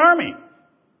the Roman army.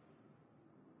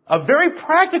 A very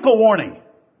practical warning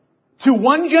to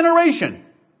one generation.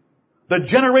 The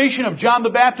generation of John the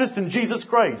Baptist and Jesus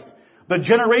Christ. The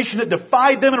generation that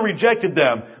defied them and rejected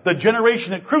them. The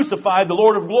generation that crucified the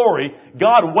Lord of glory.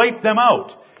 God wiped them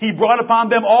out. He brought upon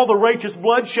them all the righteous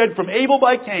blood shed from Abel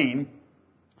by Cain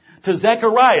to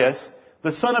Zacharias,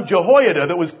 the son of Jehoiada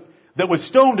that was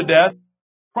stoned to death.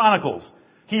 Chronicles.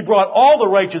 He brought all the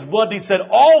righteous blood. He said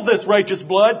all this righteous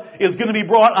blood is going to be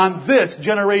brought on this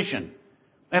generation.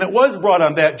 And it was brought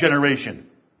on that generation.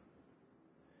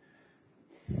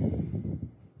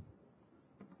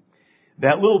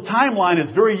 That little timeline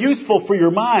is very useful for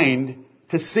your mind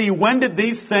to see when did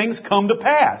these things come to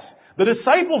pass. The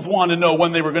disciples wanted to know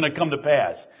when they were going to come to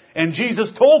pass. And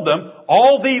Jesus told them,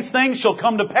 all these things shall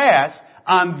come to pass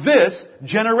on this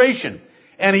generation.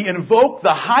 And he invoked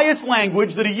the highest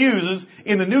language that he uses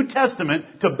in the New Testament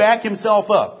to back himself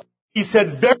up. He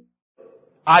said, verily,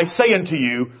 I say unto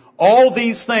you, all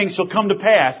these things shall come to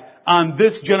pass on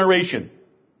this generation.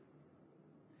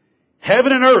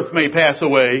 Heaven and earth may pass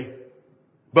away,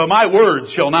 but my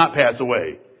words shall not pass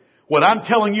away. What I'm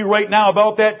telling you right now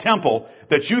about that temple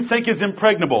that you think is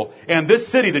impregnable, and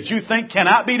this city that you think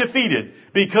cannot be defeated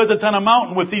because it's on a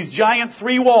mountain with these giant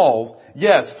 3 walls.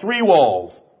 Yes, 3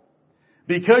 walls.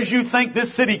 Because you think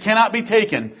this city cannot be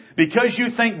taken, because you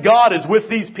think God is with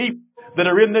these people that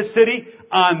are in this city,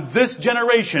 on this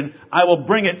generation, I will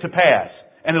bring it to pass,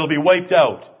 and it'll be wiped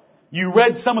out. You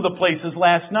read some of the places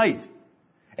last night.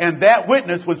 And that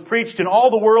witness was preached in all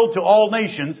the world to all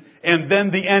nations, and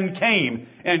then the end came.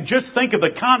 And just think of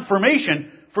the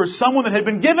confirmation for someone that had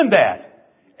been given that.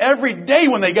 Every day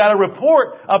when they got a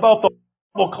report about the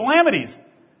horrible calamities,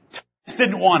 Titus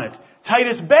didn't want it.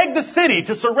 Titus begged the city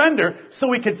to surrender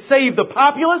so he could save the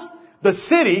populace, the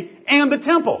city, and the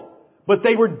temple. But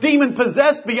they were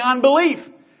demon-possessed beyond belief.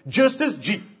 Just as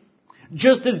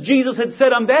Jesus had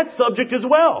said on that subject as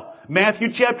well. Matthew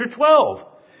chapter 12.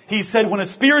 He said when a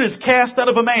spirit is cast out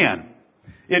of a man,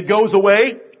 it goes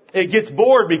away, it gets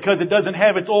bored because it doesn't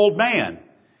have its old man.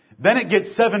 Then it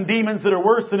gets 7 demons that are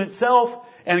worse than itself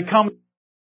and comes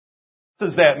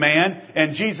as that man.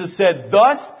 And Jesus said,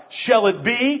 thus shall it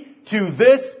be to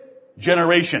this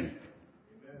generation.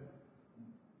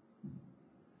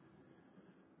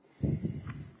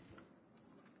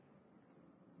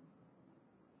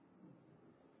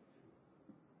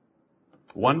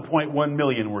 $1.1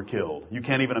 million were killed. You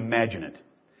can't even imagine it.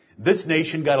 This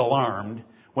nation got alarmed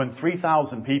when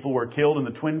 3,000 people were killed in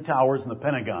the Twin Towers and the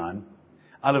Pentagon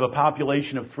out of a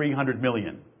population of 300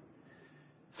 million.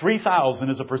 3,000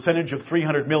 as a percentage of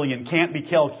 300 million can't be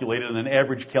calculated in an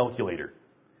average calculator.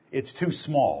 It's too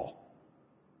small.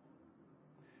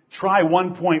 Try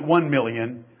 1.1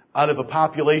 million out of a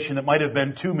population that might have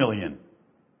been 2 million.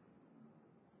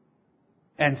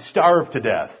 And starved to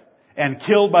death. And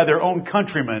killed by their own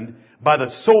countrymen by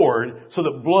the sword so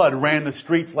that blood ran the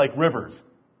streets like rivers.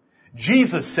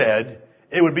 Jesus said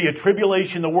it would be a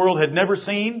tribulation the world had never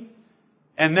seen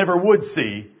and never would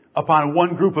see upon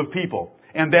one group of people.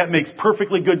 And that makes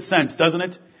perfectly good sense, doesn't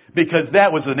it? Because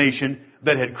that was the nation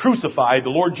that had crucified the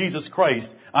Lord Jesus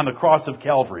Christ on the cross of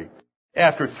Calvary.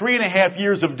 After 3.5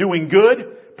 years of doing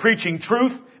good, preaching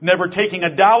truth, never taking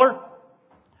a dollar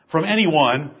from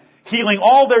anyone, healing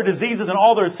all their diseases and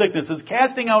all their sicknesses,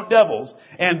 casting out devils,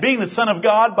 and being the Son of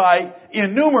God by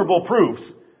innumerable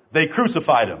proofs, they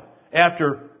crucified him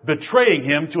after betraying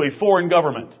him to a foreign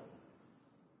government.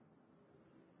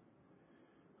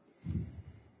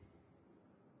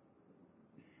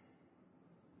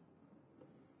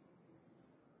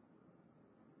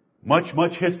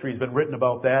 Much history has been written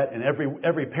about that, and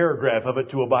every paragraph of it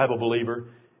to a Bible believer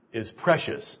is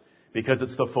precious because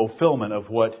it's the fulfillment of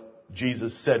what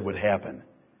Jesus said would happen.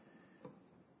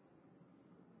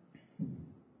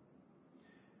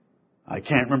 I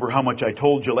can't remember how much I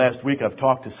told you last week. I've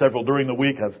talked to several during the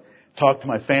week. I've talked to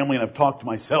my family and I've talked to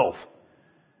myself.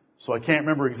 So I can't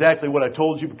remember exactly what I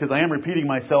told you because I am repeating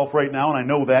myself right now, and I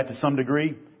know that to some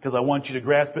degree because I want you to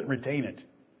grasp it and retain it.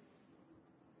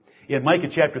 In Micah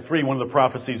chapter 3, one of the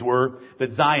prophecies were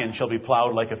that Zion shall be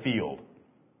plowed like a field.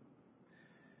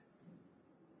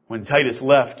 When Titus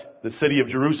left the city of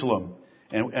Jerusalem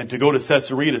and to go to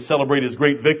Caesarea to celebrate his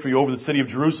great victory over the city of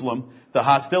Jerusalem, the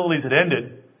hostilities had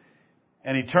ended,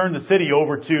 and he turned the city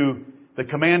over to the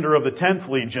commander of the 10th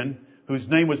Legion, whose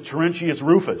name was Terentius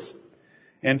Rufus.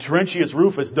 And Terentius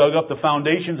Rufus dug up the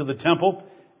foundations of the temple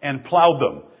and plowed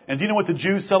them. And do you know what the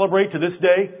Jews celebrate to this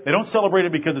day? They don't celebrate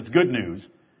it because it's good news,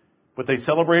 but they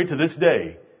celebrate to this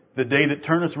day the day that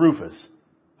Terentius Rufus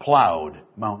plowed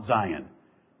Mount Zion.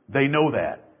 They know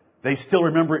that. They still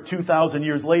remember it 2,000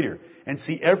 years later. And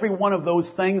see, every one of those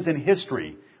things in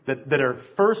history that are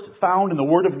first found in the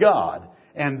Word of God,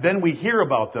 and then we hear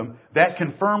about them, that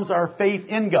confirms our faith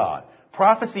in God.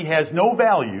 Prophecy has no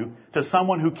value to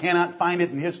someone who cannot find it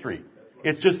in history.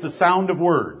 It's just the sound of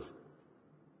words.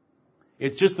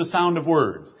 It's just the sound of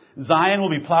words. Zion will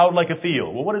be plowed like a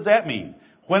field. Well, what does that mean?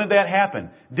 When did that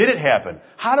happen? Did it happen?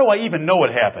 How do I even know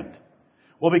it happened?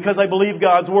 Well, because I believe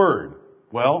God's Word.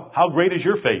 Well, how great is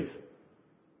your faith?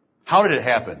 How did it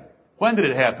happen? When did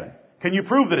it happen? Can you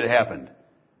prove that it happened?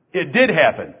 It did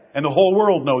happen, and the whole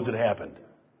world knows it happened.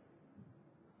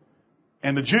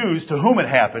 And the Jews to whom it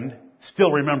happened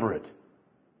still remember it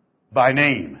by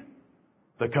name,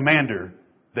 the commander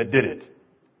that did it.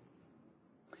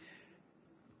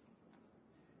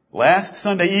 Last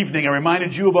Sunday evening, I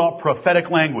reminded you about prophetic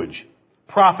language.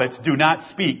 Prophets do not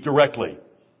speak directly.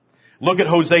 Look at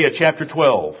Hosea chapter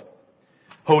 12.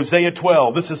 Hosea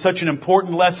 12. This is such an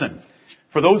important lesson.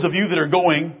 For those of you that are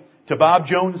going to Bob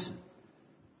Jones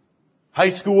High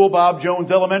School, Bob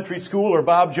Jones Elementary School, or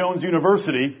Bob Jones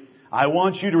University, I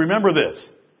want you to remember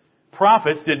this.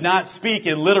 Prophets did not speak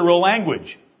in literal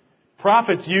language.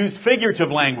 Prophets used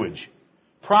figurative language.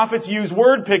 Prophets used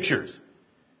word pictures.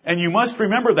 And you must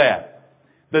remember that.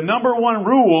 The number one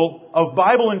rule of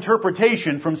Bible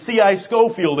interpretation from C.I.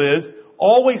 Scofield is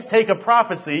always take a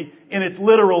prophecy in its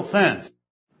literal sense.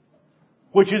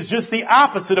 Which is just the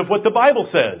opposite of what the Bible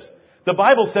says. The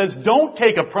Bible says don't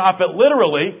take a prophet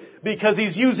literally because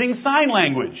he's using sign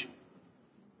language.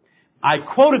 I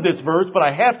quoted this verse, but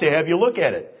I have to have you look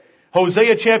at it.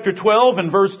 Hosea chapter 12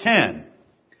 and verse 10.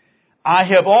 I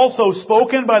have also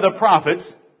spoken by the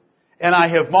prophets, and I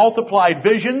have multiplied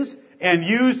visions and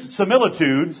used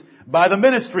similitudes by the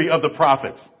ministry of the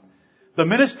prophets. The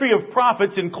ministry of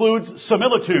prophets includes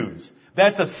similitudes.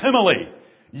 That's a simile.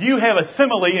 You have a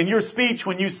simile in your speech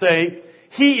when you say,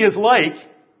 he is like,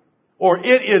 or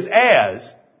it is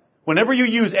as. Whenever you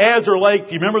use as or like,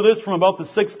 do you remember this from about the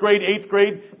 6th grade, 8th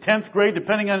grade, 10th grade,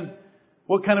 depending on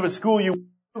what kind of a school you went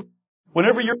to?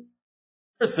 Whenever you're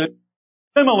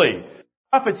simile.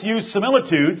 Prophets use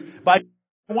similitudes by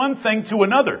one thing to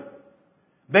another.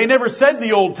 They never said in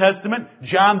the Old Testament,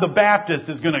 John the Baptist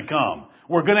is going to come.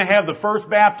 We're going to have the first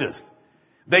Baptist.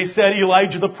 They said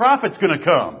Elijah the prophet's going to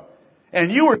come.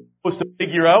 And you were supposed to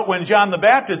figure out when John the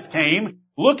Baptist came,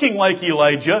 looking like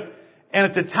Elijah, and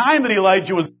at the time that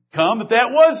Elijah was come,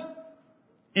 that was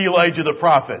Elijah the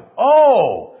prophet.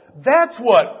 Oh, that's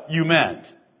what you meant.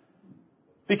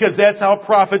 Because that's how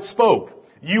prophets spoke.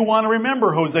 You want to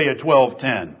remember Hosea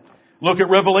 12:10. Look at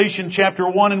Revelation chapter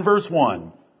 1 and verse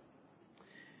 1.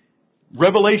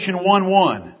 Revelation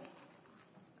 1:1.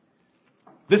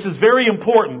 This is very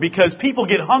important because people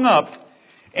get hung up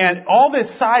and all this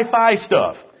sci-fi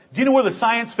stuff. Do you know where the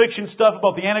science fiction stuff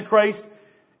about the Antichrist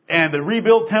and the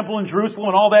rebuilt temple in Jerusalem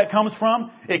and all that comes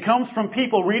from? It comes from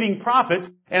people reading prophets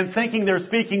and thinking they're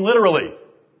speaking literally.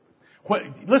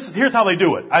 Listen, here's how they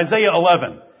do it. Isaiah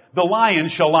 11. The lion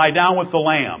shall lie down with the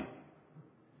lamb.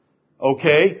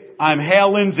 Okay? I'm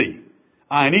Hal Lindsey.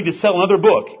 I need to sell another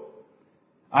book.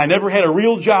 I never had a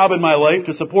real job in my life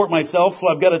to support myself, so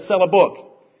I've got to sell a book.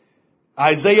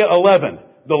 Isaiah 11.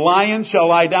 The lion shall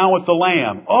lie down with the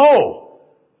lamb. Oh!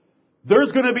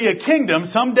 There's going to be a kingdom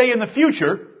someday in the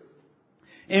future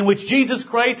in which Jesus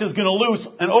Christ is going to loose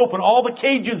and open all the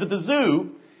cages at the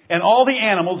zoo, and all the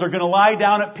animals are going to lie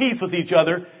down at peace with each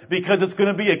other because it's going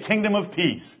to be a kingdom of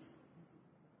peace.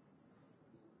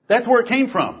 That's where it came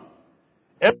from.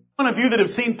 Every one of you that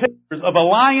have seen pictures of a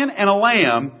lion and a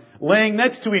lamb laying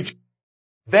next to each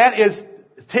other, that is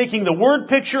taking the word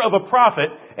picture of a prophet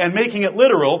and making it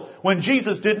literal when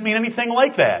Jesus didn't mean anything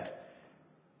like that.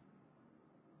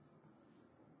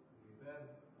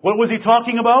 What was he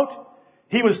talking about?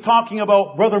 He was talking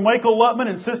about Brother Michael Lutman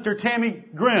and Sister Tammy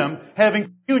Grimm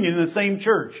having communion in the same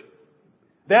church.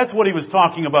 That's what he was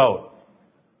talking about.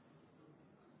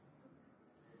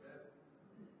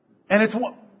 And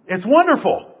it's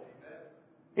wonderful.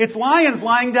 It's lions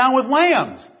lying down with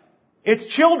lambs. It's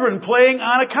children playing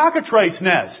on a cockatrice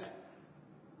nest.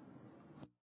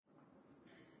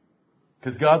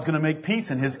 Because God's going to make peace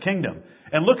in His kingdom.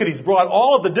 And look at, He's brought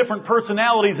all of the different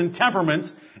personalities and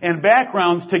temperaments and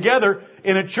backgrounds together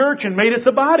in a church and made us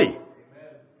a body.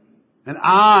 And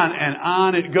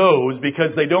on it goes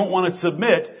because they don't want to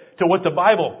submit to what the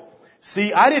Bible.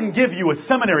 See, I didn't give you a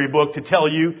seminary book to tell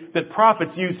you that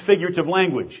prophets use figurative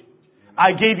language.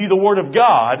 I gave you the Word of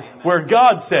God where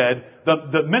God said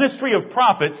the ministry of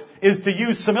prophets is to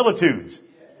use similitudes.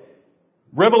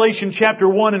 Revelation chapter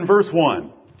 1 and verse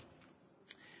 1.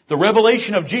 The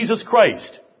revelation of Jesus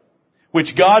Christ,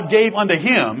 which God gave unto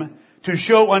Him to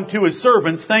show unto His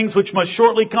servants things which must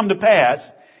shortly come to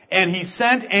pass, and He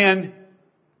sent and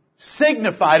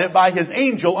signified it by His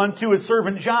angel unto His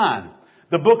servant John.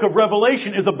 The book of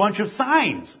Revelation is a bunch of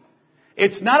signs.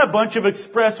 It's not a bunch of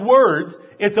express words,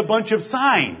 it's a bunch of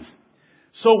signs.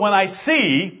 So when I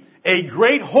see a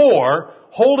great whore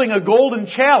holding a golden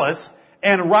chalice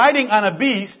and riding on a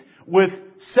beast with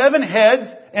 7 heads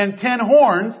and 10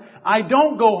 horns, I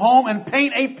don't go home and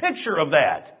paint a picture of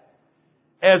that,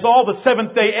 as all the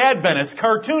Seventh-day Adventist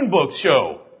cartoon books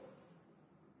show.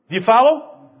 Do you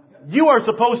follow? You are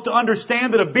supposed to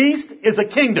understand that a beast is a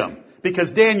kingdom,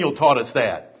 because Daniel taught us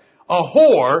that. A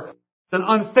whore is an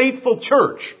unfaithful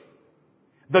church.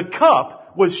 The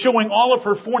cup was showing all of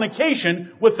her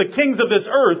fornication with the kings of this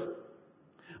earth.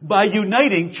 by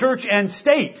uniting church and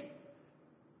state.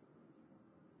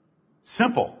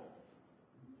 Simple.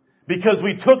 Because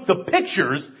we took the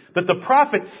pictures that the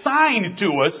prophet signed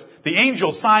to us, the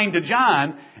angel signed to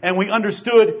John, and we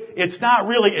understood it's not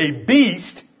really a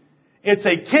beast, it's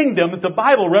a kingdom that the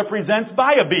Bible represents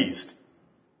by a beast.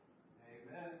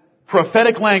 Amen.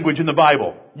 Prophetic language in the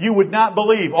Bible. You would not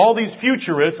believe all these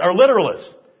futurists are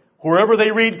literalists. Wherever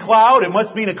they read cloud, it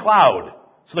must mean a cloud.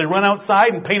 So they run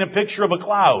outside and paint a picture of a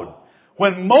cloud.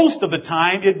 When most of the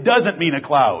time, it doesn't mean a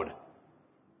cloud.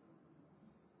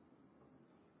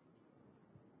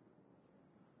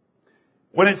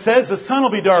 When it says the sun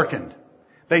will be darkened,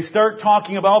 they start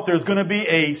talking about there's going to be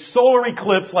a solar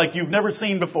eclipse like you've never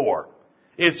seen before.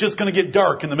 It's just going to get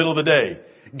dark in the middle of the day.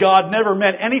 God never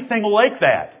meant anything like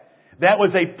that. That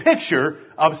was a picture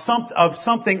of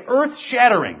something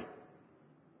earth-shattering.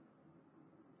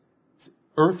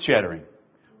 Earth-shattering.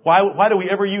 Why do we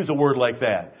ever use a word like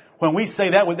that? When we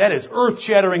say that is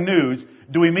earth-shattering news,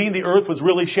 do we mean the earth was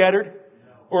really shattered?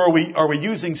 Or are we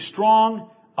using strong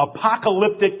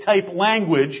apocalyptic type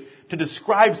language to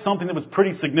describe something that was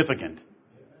pretty significant?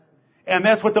 And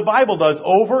that's what the Bible does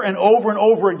over and over and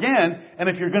over again. And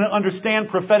if you're going to understand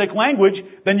prophetic language,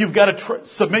 then you've got to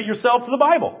submit yourself to the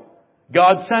Bible.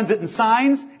 God sends it in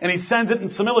signs and He sends it in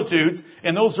similitudes,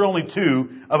 and those are only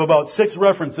 2 of about 6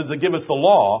 references that give us the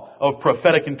law of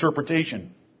prophetic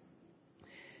interpretation.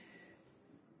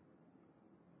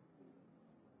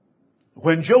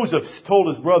 When Joseph told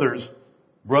his brothers,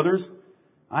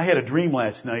 I had a dream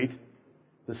last night.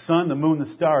 The sun, the moon, the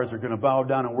stars are going to bow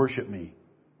down and worship me.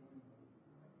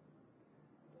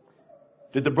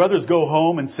 Did the brothers go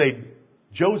home and say,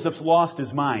 Joseph's lost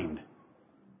his mind?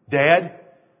 Dad,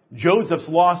 Joseph's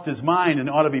lost his mind and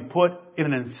ought to be put in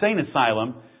an insane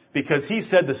asylum because he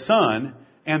said the sun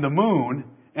and the moon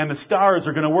and the stars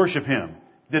are going to worship him.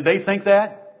 Did they think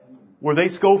that? Were they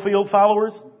Schofield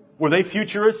followers? Were they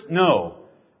futurists? No.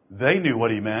 They knew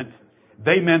what he meant.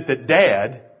 They meant that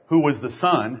Dad, who was the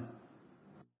sun,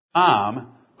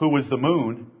 Mom, who was the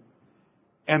moon,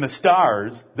 and the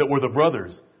stars that were the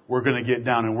brothers were going to get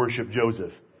down and worship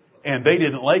Joseph. And they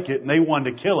didn't like it, and they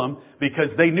wanted to kill him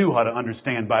because they knew how to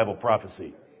understand Bible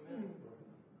prophecy.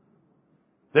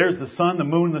 There's the sun, the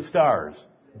moon, and the stars,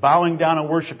 bowing down and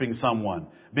worshiping someone,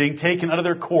 being taken out of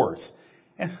their course.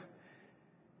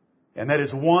 And that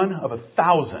is one of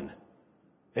 1,000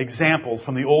 examples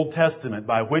from the Old Testament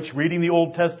by which, reading the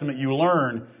Old Testament, you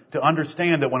learn to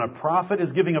understand that when a prophet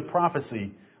is giving a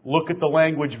prophecy, look at the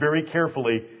language very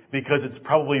carefully because it's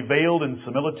probably veiled in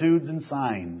similitudes and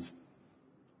signs.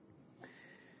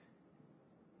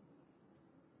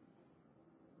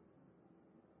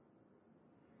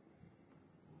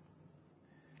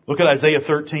 Look at Isaiah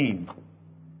 13.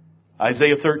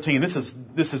 Isaiah 13.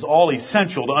 This is all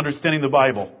essential to understanding the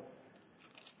Bible.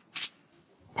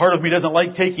 Part of me doesn't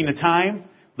like taking the time.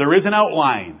 There is an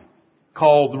outline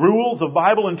called Rules of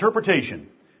Bible Interpretation,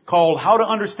 called How to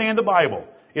Understand the Bible.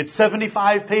 It's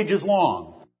 75 pages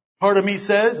long. Part of me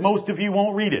says, most of you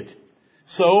won't read it.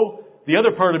 So, the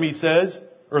other part of me says,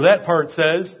 or that part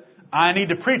says, I need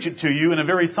to preach it to you in a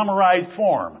very summarized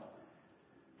form.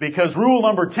 Because rule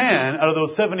number 10 out of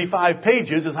those 75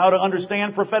 pages is how to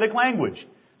understand prophetic language.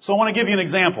 So I want to give you an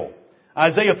example.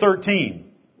 Isaiah 13.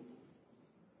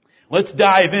 Let's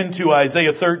dive into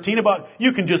Isaiah 13.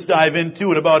 You can just dive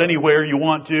into it about anywhere you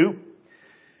want to.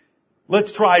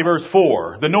 Let's try verse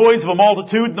 4. The noise of a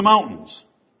multitude in the mountains,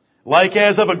 like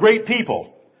as of a great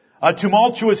people, a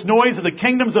tumultuous noise of the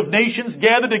kingdoms of nations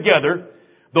gathered together.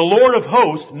 The Lord of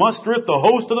hosts mustereth the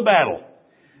host of the battle.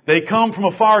 They come from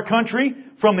a far country,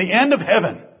 from the end of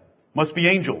heaven. Must be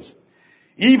angels.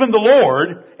 Even the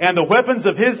Lord and the weapons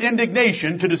of His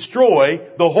indignation to destroy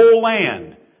the whole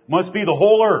land. Must be the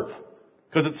whole earth.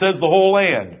 Because it says the whole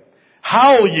land.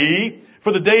 Howl ye,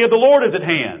 for the day of the Lord is at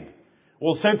hand.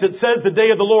 Well, since it says the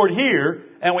day of the Lord here,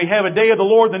 and we have a day of the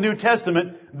Lord in the New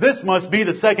Testament, this must be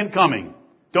the second coming.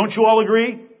 Don't you all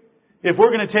agree? If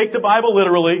we're going to take the Bible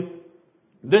literally,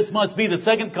 this must be the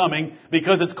second coming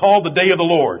because it's called the day of the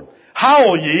Lord.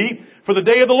 Howl ye, for the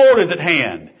day of the Lord is at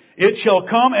hand. It shall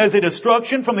come as a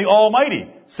destruction from the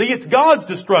Almighty. See, it's God's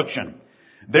destruction.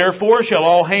 Therefore shall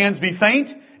all hands be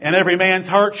faint, and every man's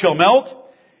heart shall melt.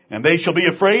 And they shall be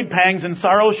afraid, pangs and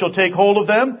sorrows shall take hold of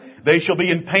them. They shall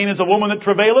be in pain as a woman that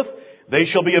travaileth. They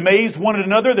shall be amazed one at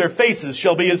another, their faces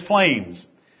shall be as flames.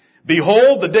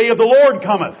 Behold, the day of the Lord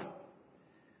cometh,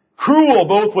 cruel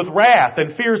both with wrath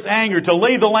and fierce anger, to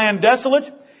lay the land desolate,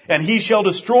 and He shall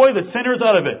destroy the sinners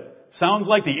out of it. Sounds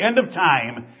like the end of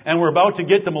time, and we're about to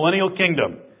get the millennial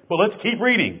kingdom. But let's keep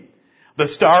reading. The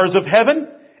stars of heaven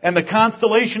and the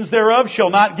constellations thereof shall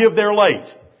not give their light.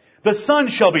 The sun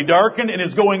shall be darkened in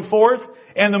his going forth,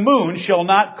 and the moon shall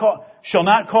not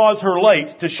cause her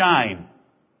light to shine.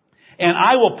 And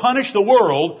I will punish the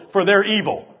world for their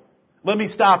evil. Let me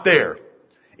stop there.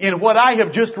 In what I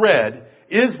have just read,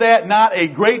 is that not a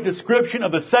great description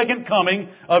of the second coming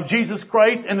of Jesus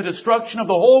Christ and the destruction of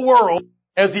the whole world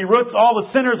as He roots all the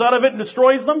sinners out of it and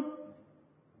destroys them?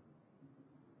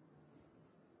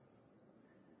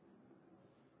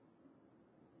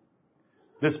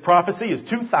 This prophecy is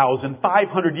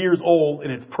 2,500 years old in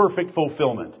its perfect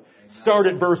fulfillment. Start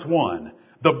at verse 1.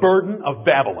 The burden of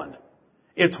Babylon.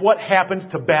 It's what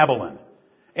happened to Babylon.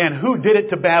 And who did it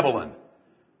to Babylon?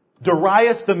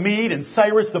 Darius the Mede and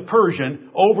Cyrus the Persian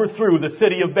overthrew the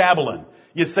city of Babylon.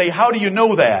 You say, how do you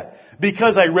know that?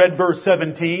 Because I read verse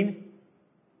 17.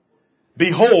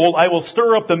 Behold, I will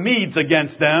stir up the Medes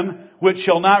against them, which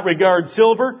shall not regard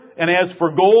silver, and as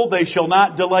for gold, they shall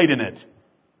not delight in it.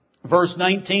 Verse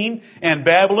 19, and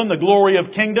Babylon, the glory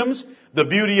of kingdoms, the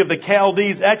beauty of the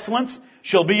Chaldees' excellence,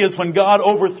 shall be as when God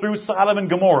overthrew Sodom and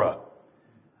Gomorrah.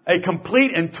 A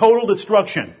complete and total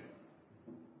destruction.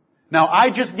 Now, I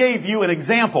just gave you an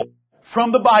example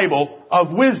from the Bible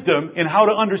of wisdom in how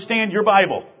to understand your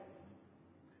Bible.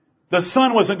 The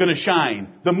sun wasn't going to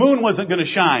shine. The moon wasn't going to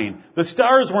shine. The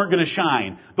stars weren't going to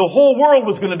shine. The whole world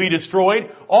was going to be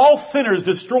destroyed. All sinners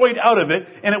destroyed out of it,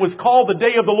 and it was called the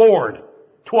day of the Lord.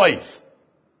 Twice.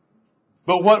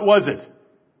 But what was it?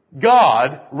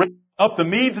 God raised up the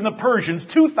Medes and the Persians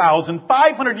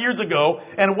 2,500 years ago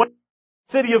and went to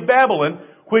the city of Babylon,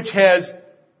 which has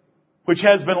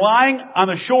been lying on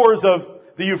the shores of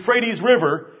the Euphrates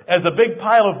River as a big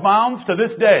pile of mounds to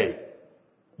this day.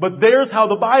 But there's how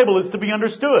the Bible is to be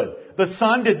understood. The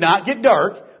sun did not get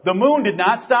dark, the moon did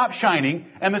not stop shining,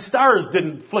 and the stars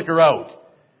didn't flicker out.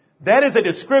 That is a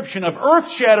description of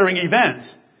earth-shattering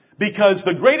events. Because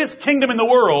the greatest kingdom in the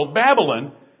world,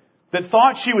 Babylon, that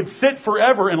thought she would sit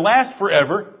forever and last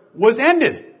forever, was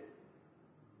ended.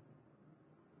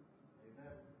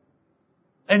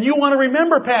 And you want to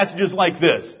remember passages like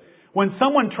this. When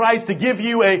someone tries to give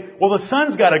you well, the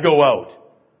sun's got to go out.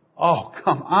 Oh,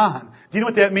 come on. Do you know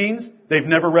what that means? They've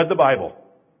never read the Bible.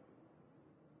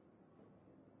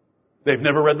 They've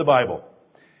never read the Bible.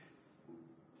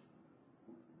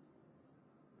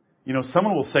 You know,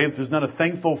 someone will say that there's not a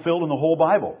thing fulfilled in the whole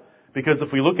Bible. Because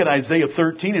if we look at Isaiah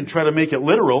 13 and try to make it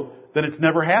literal, then it's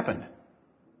never happened.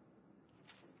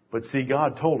 But see,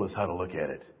 God told us how to look at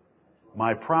it.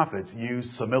 My prophets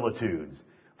use similitudes.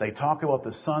 They talk about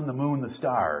the sun, the moon, the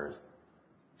stars.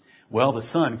 Well, the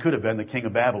sun could have been the king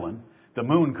of Babylon. The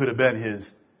moon could have been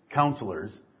his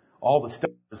counselors. All the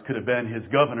stars could have been his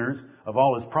governors of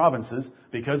all his provinces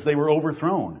because they were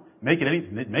overthrown. Make it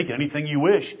anything you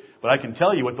wish. But I can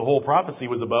tell you what the whole prophecy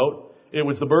was about. It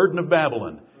was the burden of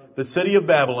Babylon. The city of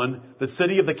Babylon, the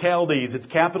city of the Chaldees, its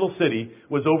capital city,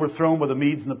 was overthrown by the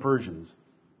Medes and the Persians.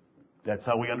 That's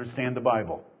how we understand the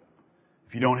Bible.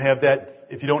 If you don't have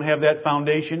that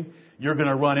foundation, you're going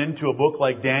to run into a book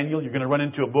like Daniel, you're going to run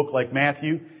into a book like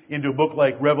Matthew, into a book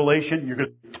like Revelation. You're going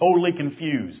to be totally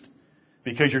confused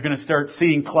because you're going to start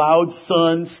seeing clouds,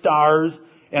 sun, stars,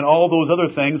 and all those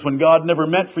other things when God never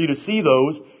meant for you to see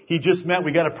those. He just meant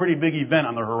we got a pretty big event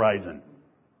on the horizon.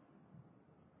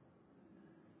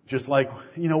 Just like,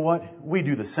 you know what? We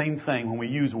do the same thing when we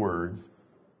use words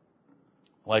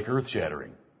like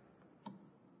earth-shattering.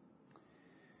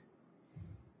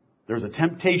 There's a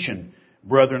temptation,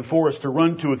 brethren, for us to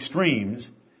run to extremes,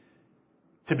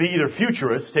 to be either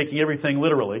futurists, taking everything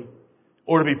literally,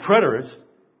 or to be preterists,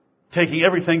 taking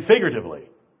everything figuratively.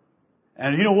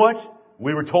 And you know what?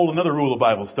 We were told another rule of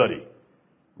Bible study.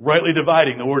 Rightly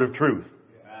dividing the word of truth.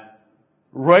 Yeah.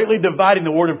 Rightly dividing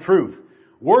the word of truth.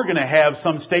 We're going to have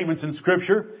some statements in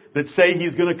Scripture that say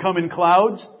He's going to come in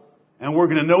clouds, and we're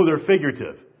going to know they're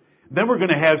figurative. Then we're going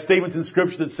to have statements in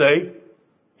Scripture that say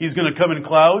He's going to come in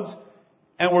clouds,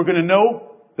 and we're going to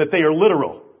know that they are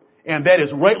literal. And that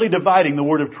is rightly dividing the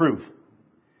word of truth.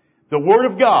 The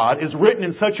Word of God is written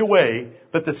in such a way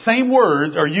that the same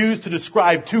words are used to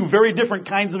describe two very different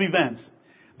kinds of events.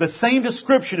 The same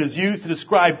description is used to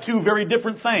describe two very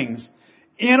different things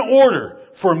in order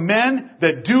for men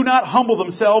that do not humble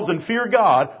themselves and fear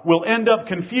God will end up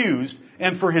confused,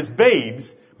 and for His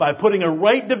babes, by putting a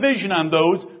right division on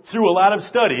those through a lot of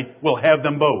study, will have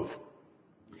them both.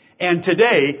 And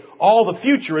today, all the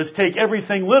futurists take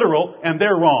everything literal and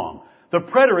they're wrong. The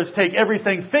preterists take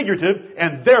everything figurative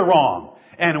and they're wrong.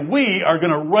 And we are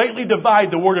going to rightly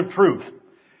divide the word of truth.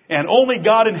 And only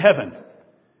God in heaven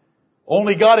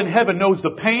knows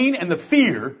the pain and the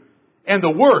fear and the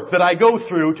work that I go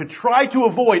through to try to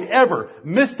avoid ever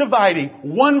misdividing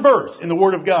one verse in the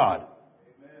Word of God.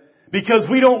 Because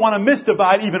we don't want to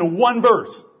misdivide even one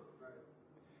verse.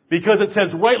 Because it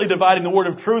says rightly dividing the word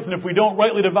of truth, and if we don't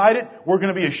rightly divide it, we're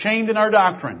going to be ashamed in our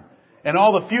doctrine. And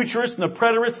all the futurists and the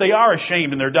preterists, they are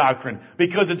ashamed in their doctrine,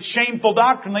 because it's shameful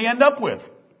doctrine they end up with.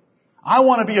 I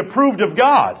want to be approved of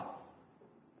God.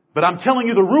 But I'm telling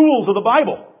you the rules of the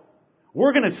Bible.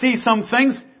 We're going to see some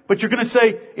things, but you're going to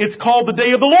say, it's called the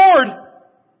day of the Lord.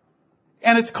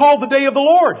 And it's called the day of the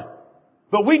Lord.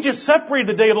 But we just separated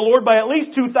the day of the Lord by at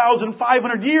least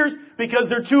 2,500 years because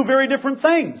they're two very different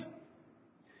things.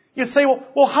 You say,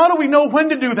 well, how do we know when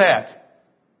to do that?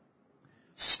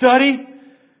 Study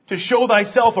to show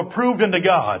thyself approved unto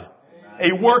God.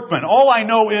 A workman. All I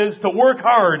know is to work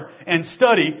hard and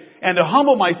study and to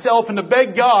humble myself and to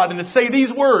beg God and to say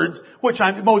these words, which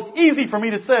are most easy for me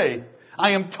to say.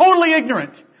 I am totally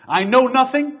ignorant. I know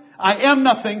nothing. I am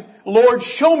nothing. Lord,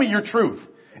 show me your truth.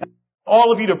 And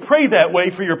all of you to pray that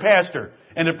way for your pastor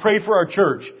and to pray for our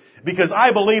church. Because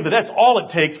I believe that that's all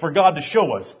it takes for God to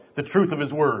show us the truth of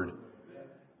His Word.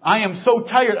 I am so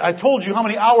tired. I told you how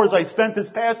many hours I spent this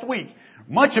past week.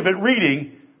 Much of it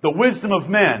reading the wisdom of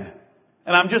men.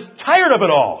 And I'm just tired of it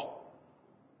all.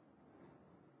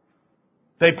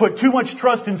 They put too much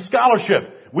trust in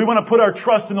scholarship. We want to put our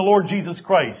trust in the Lord Jesus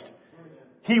Christ.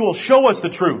 He will show us the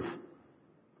truth.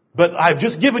 But I've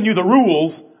just given you the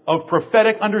rules of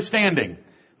prophetic understanding.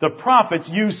 The prophets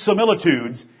use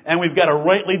similitudes, and we've got to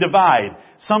rightly divide.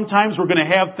 Sometimes we're going to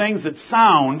have things that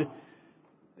sound,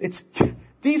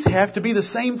 these have to be the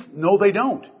same. No, they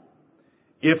don't.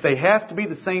 If they have to be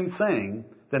the same thing,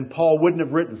 then Paul wouldn't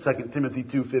have written 2 Timothy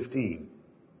 2:15.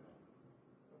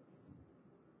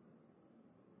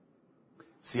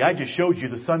 See, I just showed you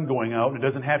the sun going out, and it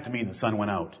doesn't have to mean the sun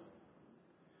went out.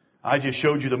 I just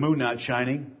showed you the moon not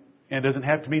shining, and it doesn't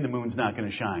have to mean the moon's not going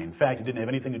to shine. In fact, it didn't have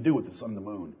anything to do with the sun and the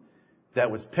moon. That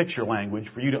was picture language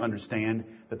for you to understand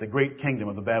that the great kingdom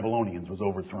of the Babylonians was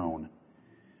overthrown.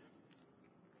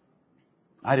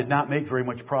 I did not make very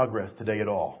much progress today at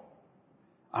all.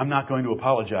 I'm not going to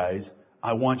apologize.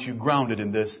 I want you grounded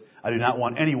in this. I do not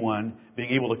want anyone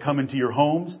being able to come into your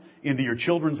homes, into your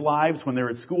children's lives when they're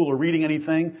at school or reading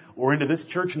anything, or into this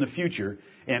church in the future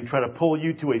and try to pull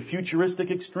you to a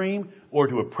futuristic extreme or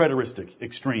to a preteristic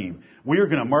extreme. We are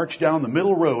going to march down the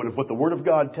middle road of what the Word of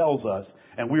God tells us,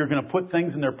 and we are going to put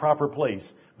things in their proper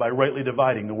place by rightly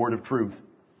dividing the Word of truth.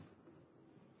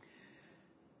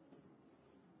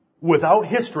 Without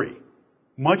history,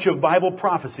 much of Bible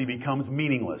prophecy becomes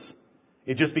meaningless.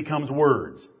 It just becomes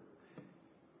words.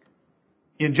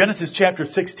 In Genesis chapter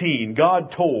 16,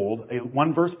 God told a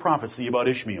one-verse prophecy about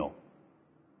Ishmael.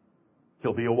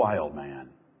 He'll be a wild man.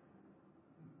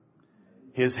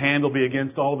 His hand will be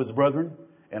against all of his brethren,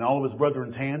 and all of his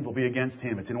brethren's hands will be against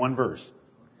him. It's in one verse.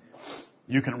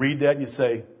 You can read that and you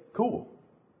say, cool.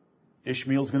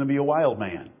 Ishmael's going to be a wild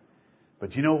man.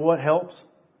 But you know what helps?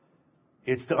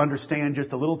 It's to understand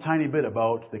just a little tiny bit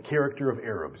about the character of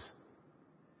Arabs.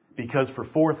 Because for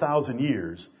 4,000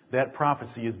 years, that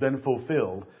prophecy has been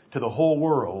fulfilled to the whole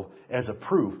world as a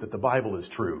proof that the Bible is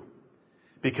true.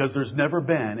 Because there's never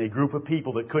been a group of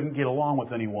people that couldn't get along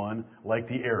with anyone like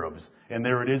the Arabs. And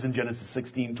there it is in Genesis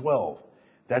 16:12.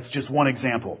 That's just one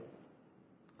example.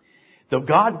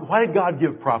 Why did God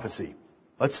give prophecy?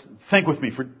 Let's think with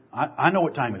me. I know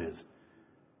what time it is.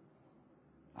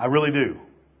 I really do.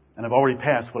 And I've already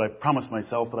passed what I promised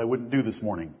myself that I wouldn't do this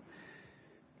morning.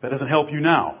 That doesn't help you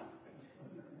now.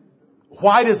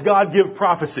 Why does God give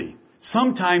prophecy?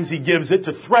 Sometimes He gives it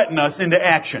to threaten us into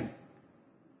action.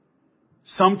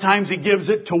 Sometimes He gives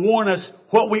it to warn us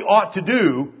what we ought to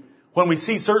do when we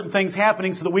see certain things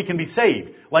happening so that we can be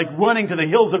saved. Like running to the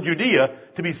hills of Judea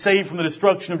to be saved from the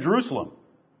destruction of Jerusalem.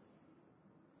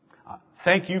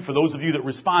 Thank you for those of you that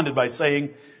responded by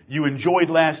saying you enjoyed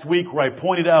last week where I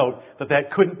pointed out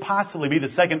that couldn't possibly be the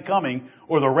second coming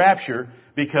or the rapture,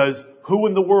 because who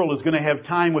in the world is going to have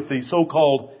time with the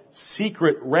so-called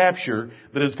secret rapture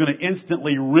that is going to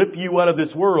instantly rip you out of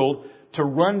this world to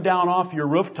run down off your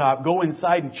rooftop, go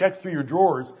inside and check through your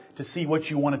drawers to see what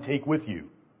you want to take with you?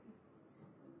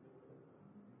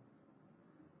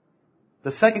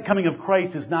 The second coming of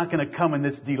Christ is not going to come in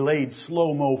this delayed,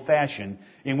 slow-mo fashion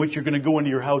in which you're going to go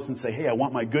into your house and say, hey, I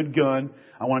want my good gun,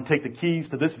 I want to take the keys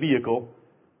to this vehicle,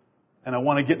 and I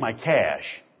want to get my cash.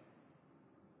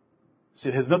 See,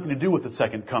 it has nothing to do with the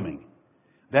second coming.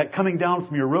 That coming down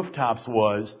from your rooftops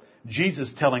was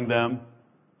Jesus telling them,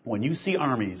 when you see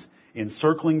armies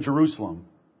encircling Jerusalem,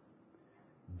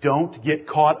 don't get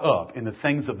caught up in the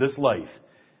things of this life,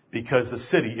 because the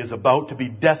city is about to be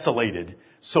desolated.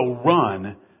 So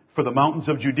run for the mountains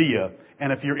of Judea.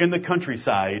 And if you're in the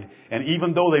countryside, and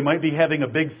even though they might be having a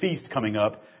big feast coming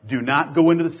up, do not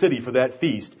go into the city for that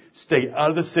feast. Stay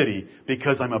out of the city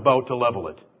because I'm about to level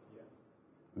it.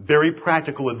 Very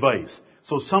practical advice.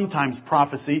 So sometimes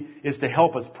prophecy is to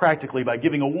help us practically by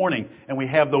giving a warning, and we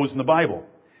have those in the Bible.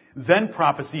 Then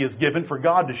prophecy is given for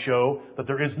God to show that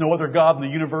there is no other God in the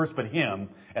universe but Him.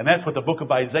 And that's what the book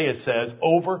of Isaiah says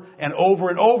over and over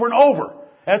and over and over.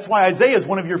 That's why Isaiah is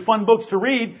one of your fun books to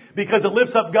read, because it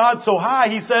lifts up God so high.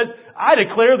 He says, I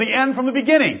declare the end from the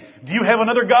beginning. Do you have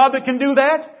another God that can do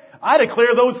that? I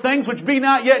declare those things which be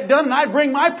not yet done, and I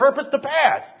bring my purpose to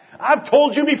pass. I've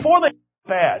told you before they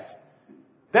pass.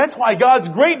 That's why God's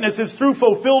greatness is through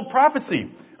fulfilled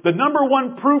prophecy. The number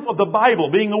one proof of the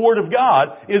Bible being the Word of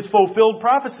God is fulfilled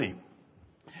prophecy.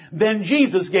 Then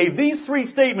Jesus gave these three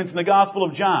statements in the Gospel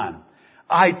of John.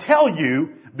 I tell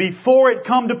you before it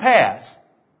come to pass,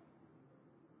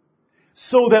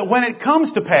 so that when it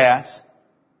comes to pass,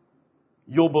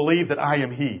 you'll believe that I am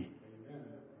He.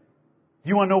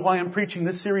 You want to know why I'm preaching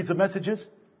this series of messages?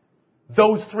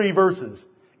 Those three verses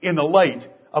in the light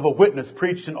of a witness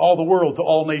preached in all the world to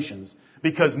all nations.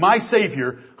 Because my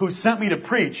Savior, who sent me to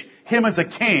preach Him as a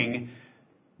king,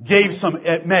 gave some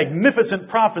magnificent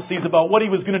prophecies about what He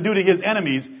was going to do to His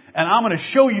enemies. And I'm going to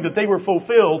show you that they were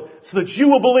fulfilled so that you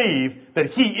will believe that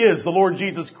He is the Lord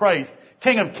Jesus Christ,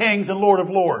 King of kings and Lord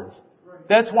of lords.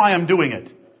 That's why I'm doing it.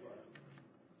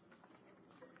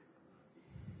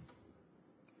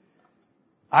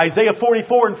 Isaiah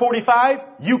 44 and 45,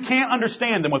 you can't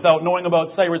understand them without knowing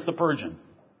about Cyrus the Persian.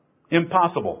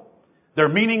 Impossible. They're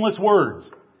meaningless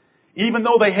words. Even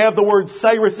though they have the word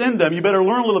Cyrus in them, you better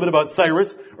learn a little bit about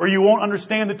Cyrus or you won't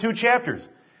understand the two chapters.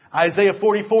 Isaiah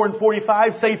 44 and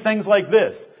 45 say things like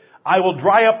this. I will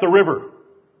dry up the river.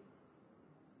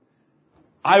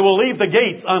 I will leave the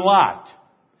gates unlocked.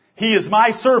 He is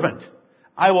my servant.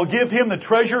 I will give him the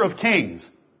treasure of kings.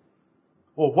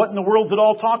 Well, what in the world is it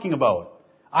all talking about?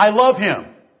 I love him.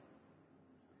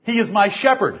 He is my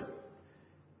shepherd.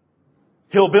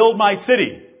 He'll build my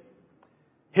city.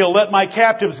 He'll let my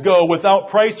captives go without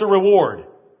price or reward.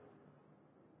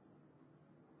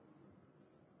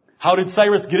 How did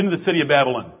Cyrus get into the city of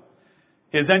Babylon?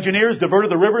 His engineers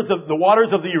diverted the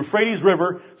waters of the Euphrates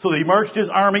River so that he marched his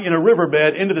army in a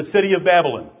riverbed into the city of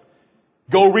Babylon.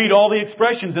 Go read all the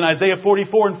expressions in Isaiah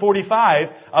 44 and 45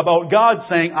 about God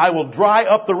saying, I will dry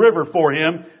up the river for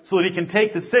him so that he can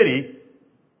take the city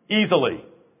easily.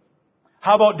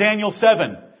 How about Daniel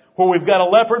 7, where we've got a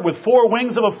leopard with 4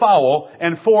 wings of a fowl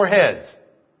and 4 heads?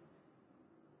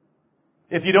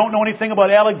 If you don't know anything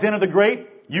about Alexander the Great,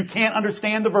 you can't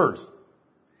understand the verse.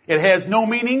 It has no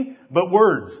meaning but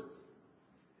words.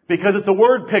 Because it's a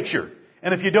word picture.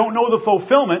 And if you don't know the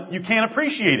fulfillment, you can't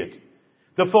appreciate it.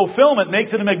 The fulfillment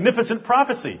makes it a magnificent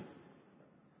prophecy.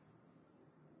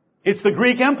 It's the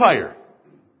Greek Empire.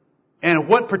 And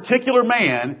what particular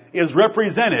man is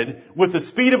represented with the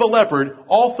speed of a leopard,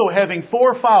 also having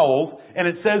 4 fowls, and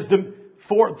it says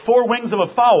 4 wings of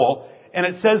a fowl, and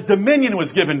it says dominion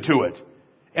was given to it.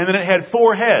 And then it had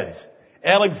 4 heads.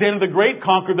 Alexander the Great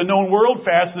conquered the known world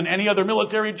faster than any other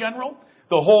military general.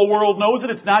 The whole world knows it.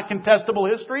 It's not contestable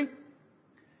history.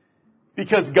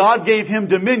 Because God gave him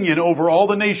dominion over all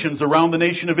the nations around the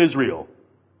nation of Israel.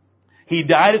 He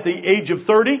died at the age of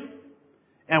 30.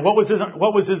 And what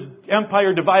was his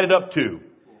empire divided up to?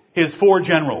 His 4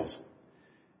 generals.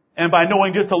 And by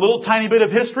knowing just a little tiny bit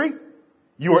of history,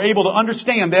 you are able to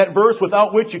understand that verse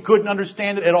without which you couldn't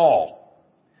understand it at all.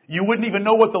 You wouldn't even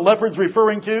know what the leopard's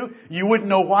referring to. You wouldn't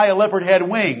know why a leopard had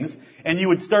wings. And you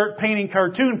would start painting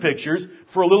cartoon pictures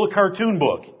for a little cartoon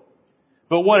book.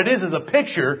 But what it is a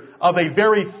picture of a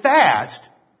very fast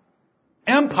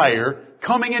empire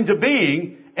coming into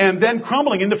being and then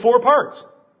crumbling into 4 parts.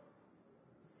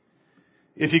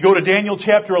 If you go to Daniel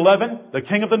chapter 11, the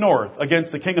king of the north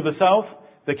against the king of the south,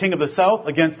 the king of the south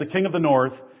against the king of the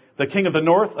north, the king of the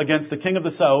north against the king of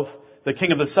the south, the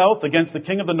king of the south against the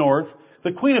king of the north,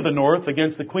 the queen of the north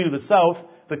against the queen of the south,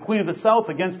 the queen of the south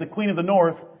against the queen of the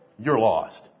north, you're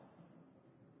lost.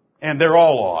 And they're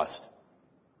all lost.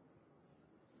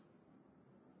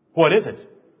 What is it?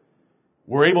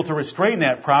 We're able to restrain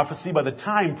that prophecy by the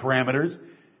time parameters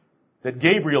that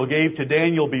Gabriel gave to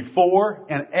Daniel before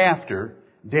and after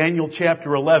Daniel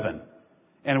chapter 11.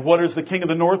 And what is the king of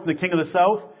the north and the king of the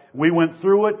south? We went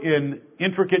through it in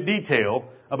intricate detail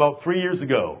about 3 years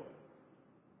ago.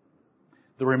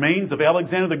 The remains of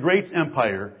Alexander the Great's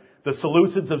empire, the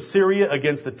Seleucids of Syria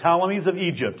against the Ptolemies of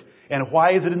Egypt. And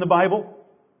why is it in the Bible?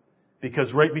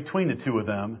 Because right between the two of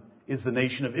them is the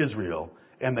nation of Israel.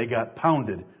 And they got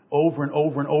pounded over and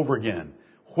over and over again.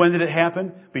 When did it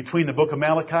happen? Between the book of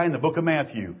Malachi and the book of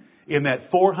Matthew. In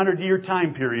that 400-year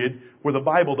time period where the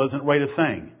Bible doesn't write a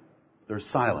thing. There's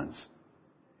silence.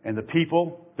 And the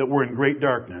people that were in great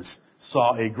darkness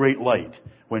saw a great light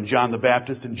when John the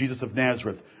Baptist and Jesus of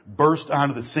Nazareth burst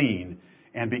onto the scene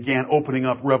and began opening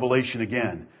up revelation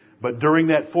again. But during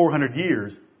that 400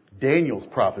 years, Daniel's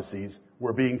prophecies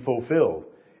were being fulfilled.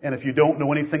 And if you don't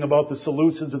know anything about the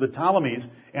Seleucids or the Ptolemies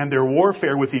and their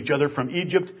warfare with each other from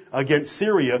Egypt against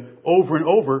Syria over and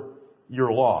over,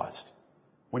 you're lost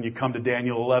when you come to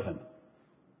Daniel 11.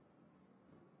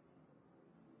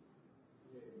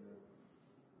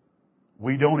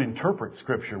 We don't interpret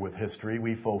Scripture with history.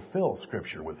 We fulfill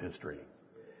Scripture with history.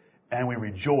 And we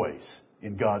rejoice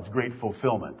in God's great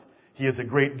fulfillment. He is a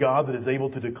great God that is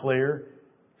able to declare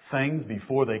things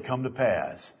before they come to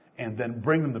pass and then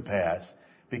bring them to pass,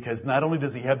 because not only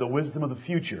does He have the wisdom of the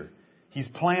future, He's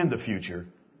planned the future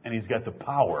and He's got the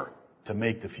power to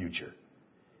make the future.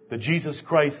 The Jesus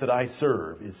Christ that I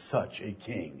serve is such a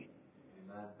King.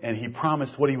 And He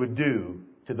promised what He would do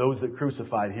to those that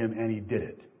crucified Him, and He did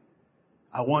it.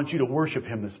 I want you to worship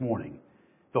Him this morning.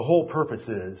 The whole purpose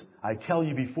is, I tell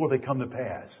you before they come to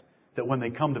pass, that when they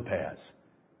come to pass,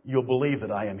 you'll believe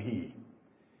that I am He.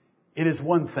 It is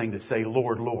one thing to say,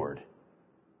 Lord, Lord.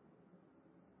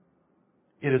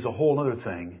 It is a whole other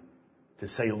thing to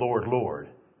say, Lord, Lord,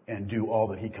 and do all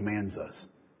that He commands us.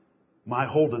 My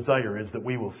whole desire is that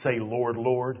we will say, Lord,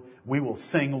 Lord. We will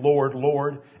sing, Lord,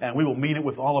 Lord, and we will mean it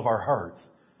with all of our hearts,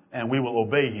 and we will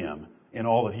obey Him in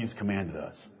all that He's commanded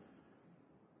us.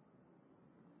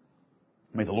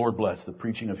 May the Lord bless the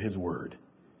preaching of His Word.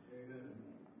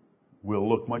 We'll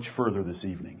look much further this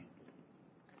evening.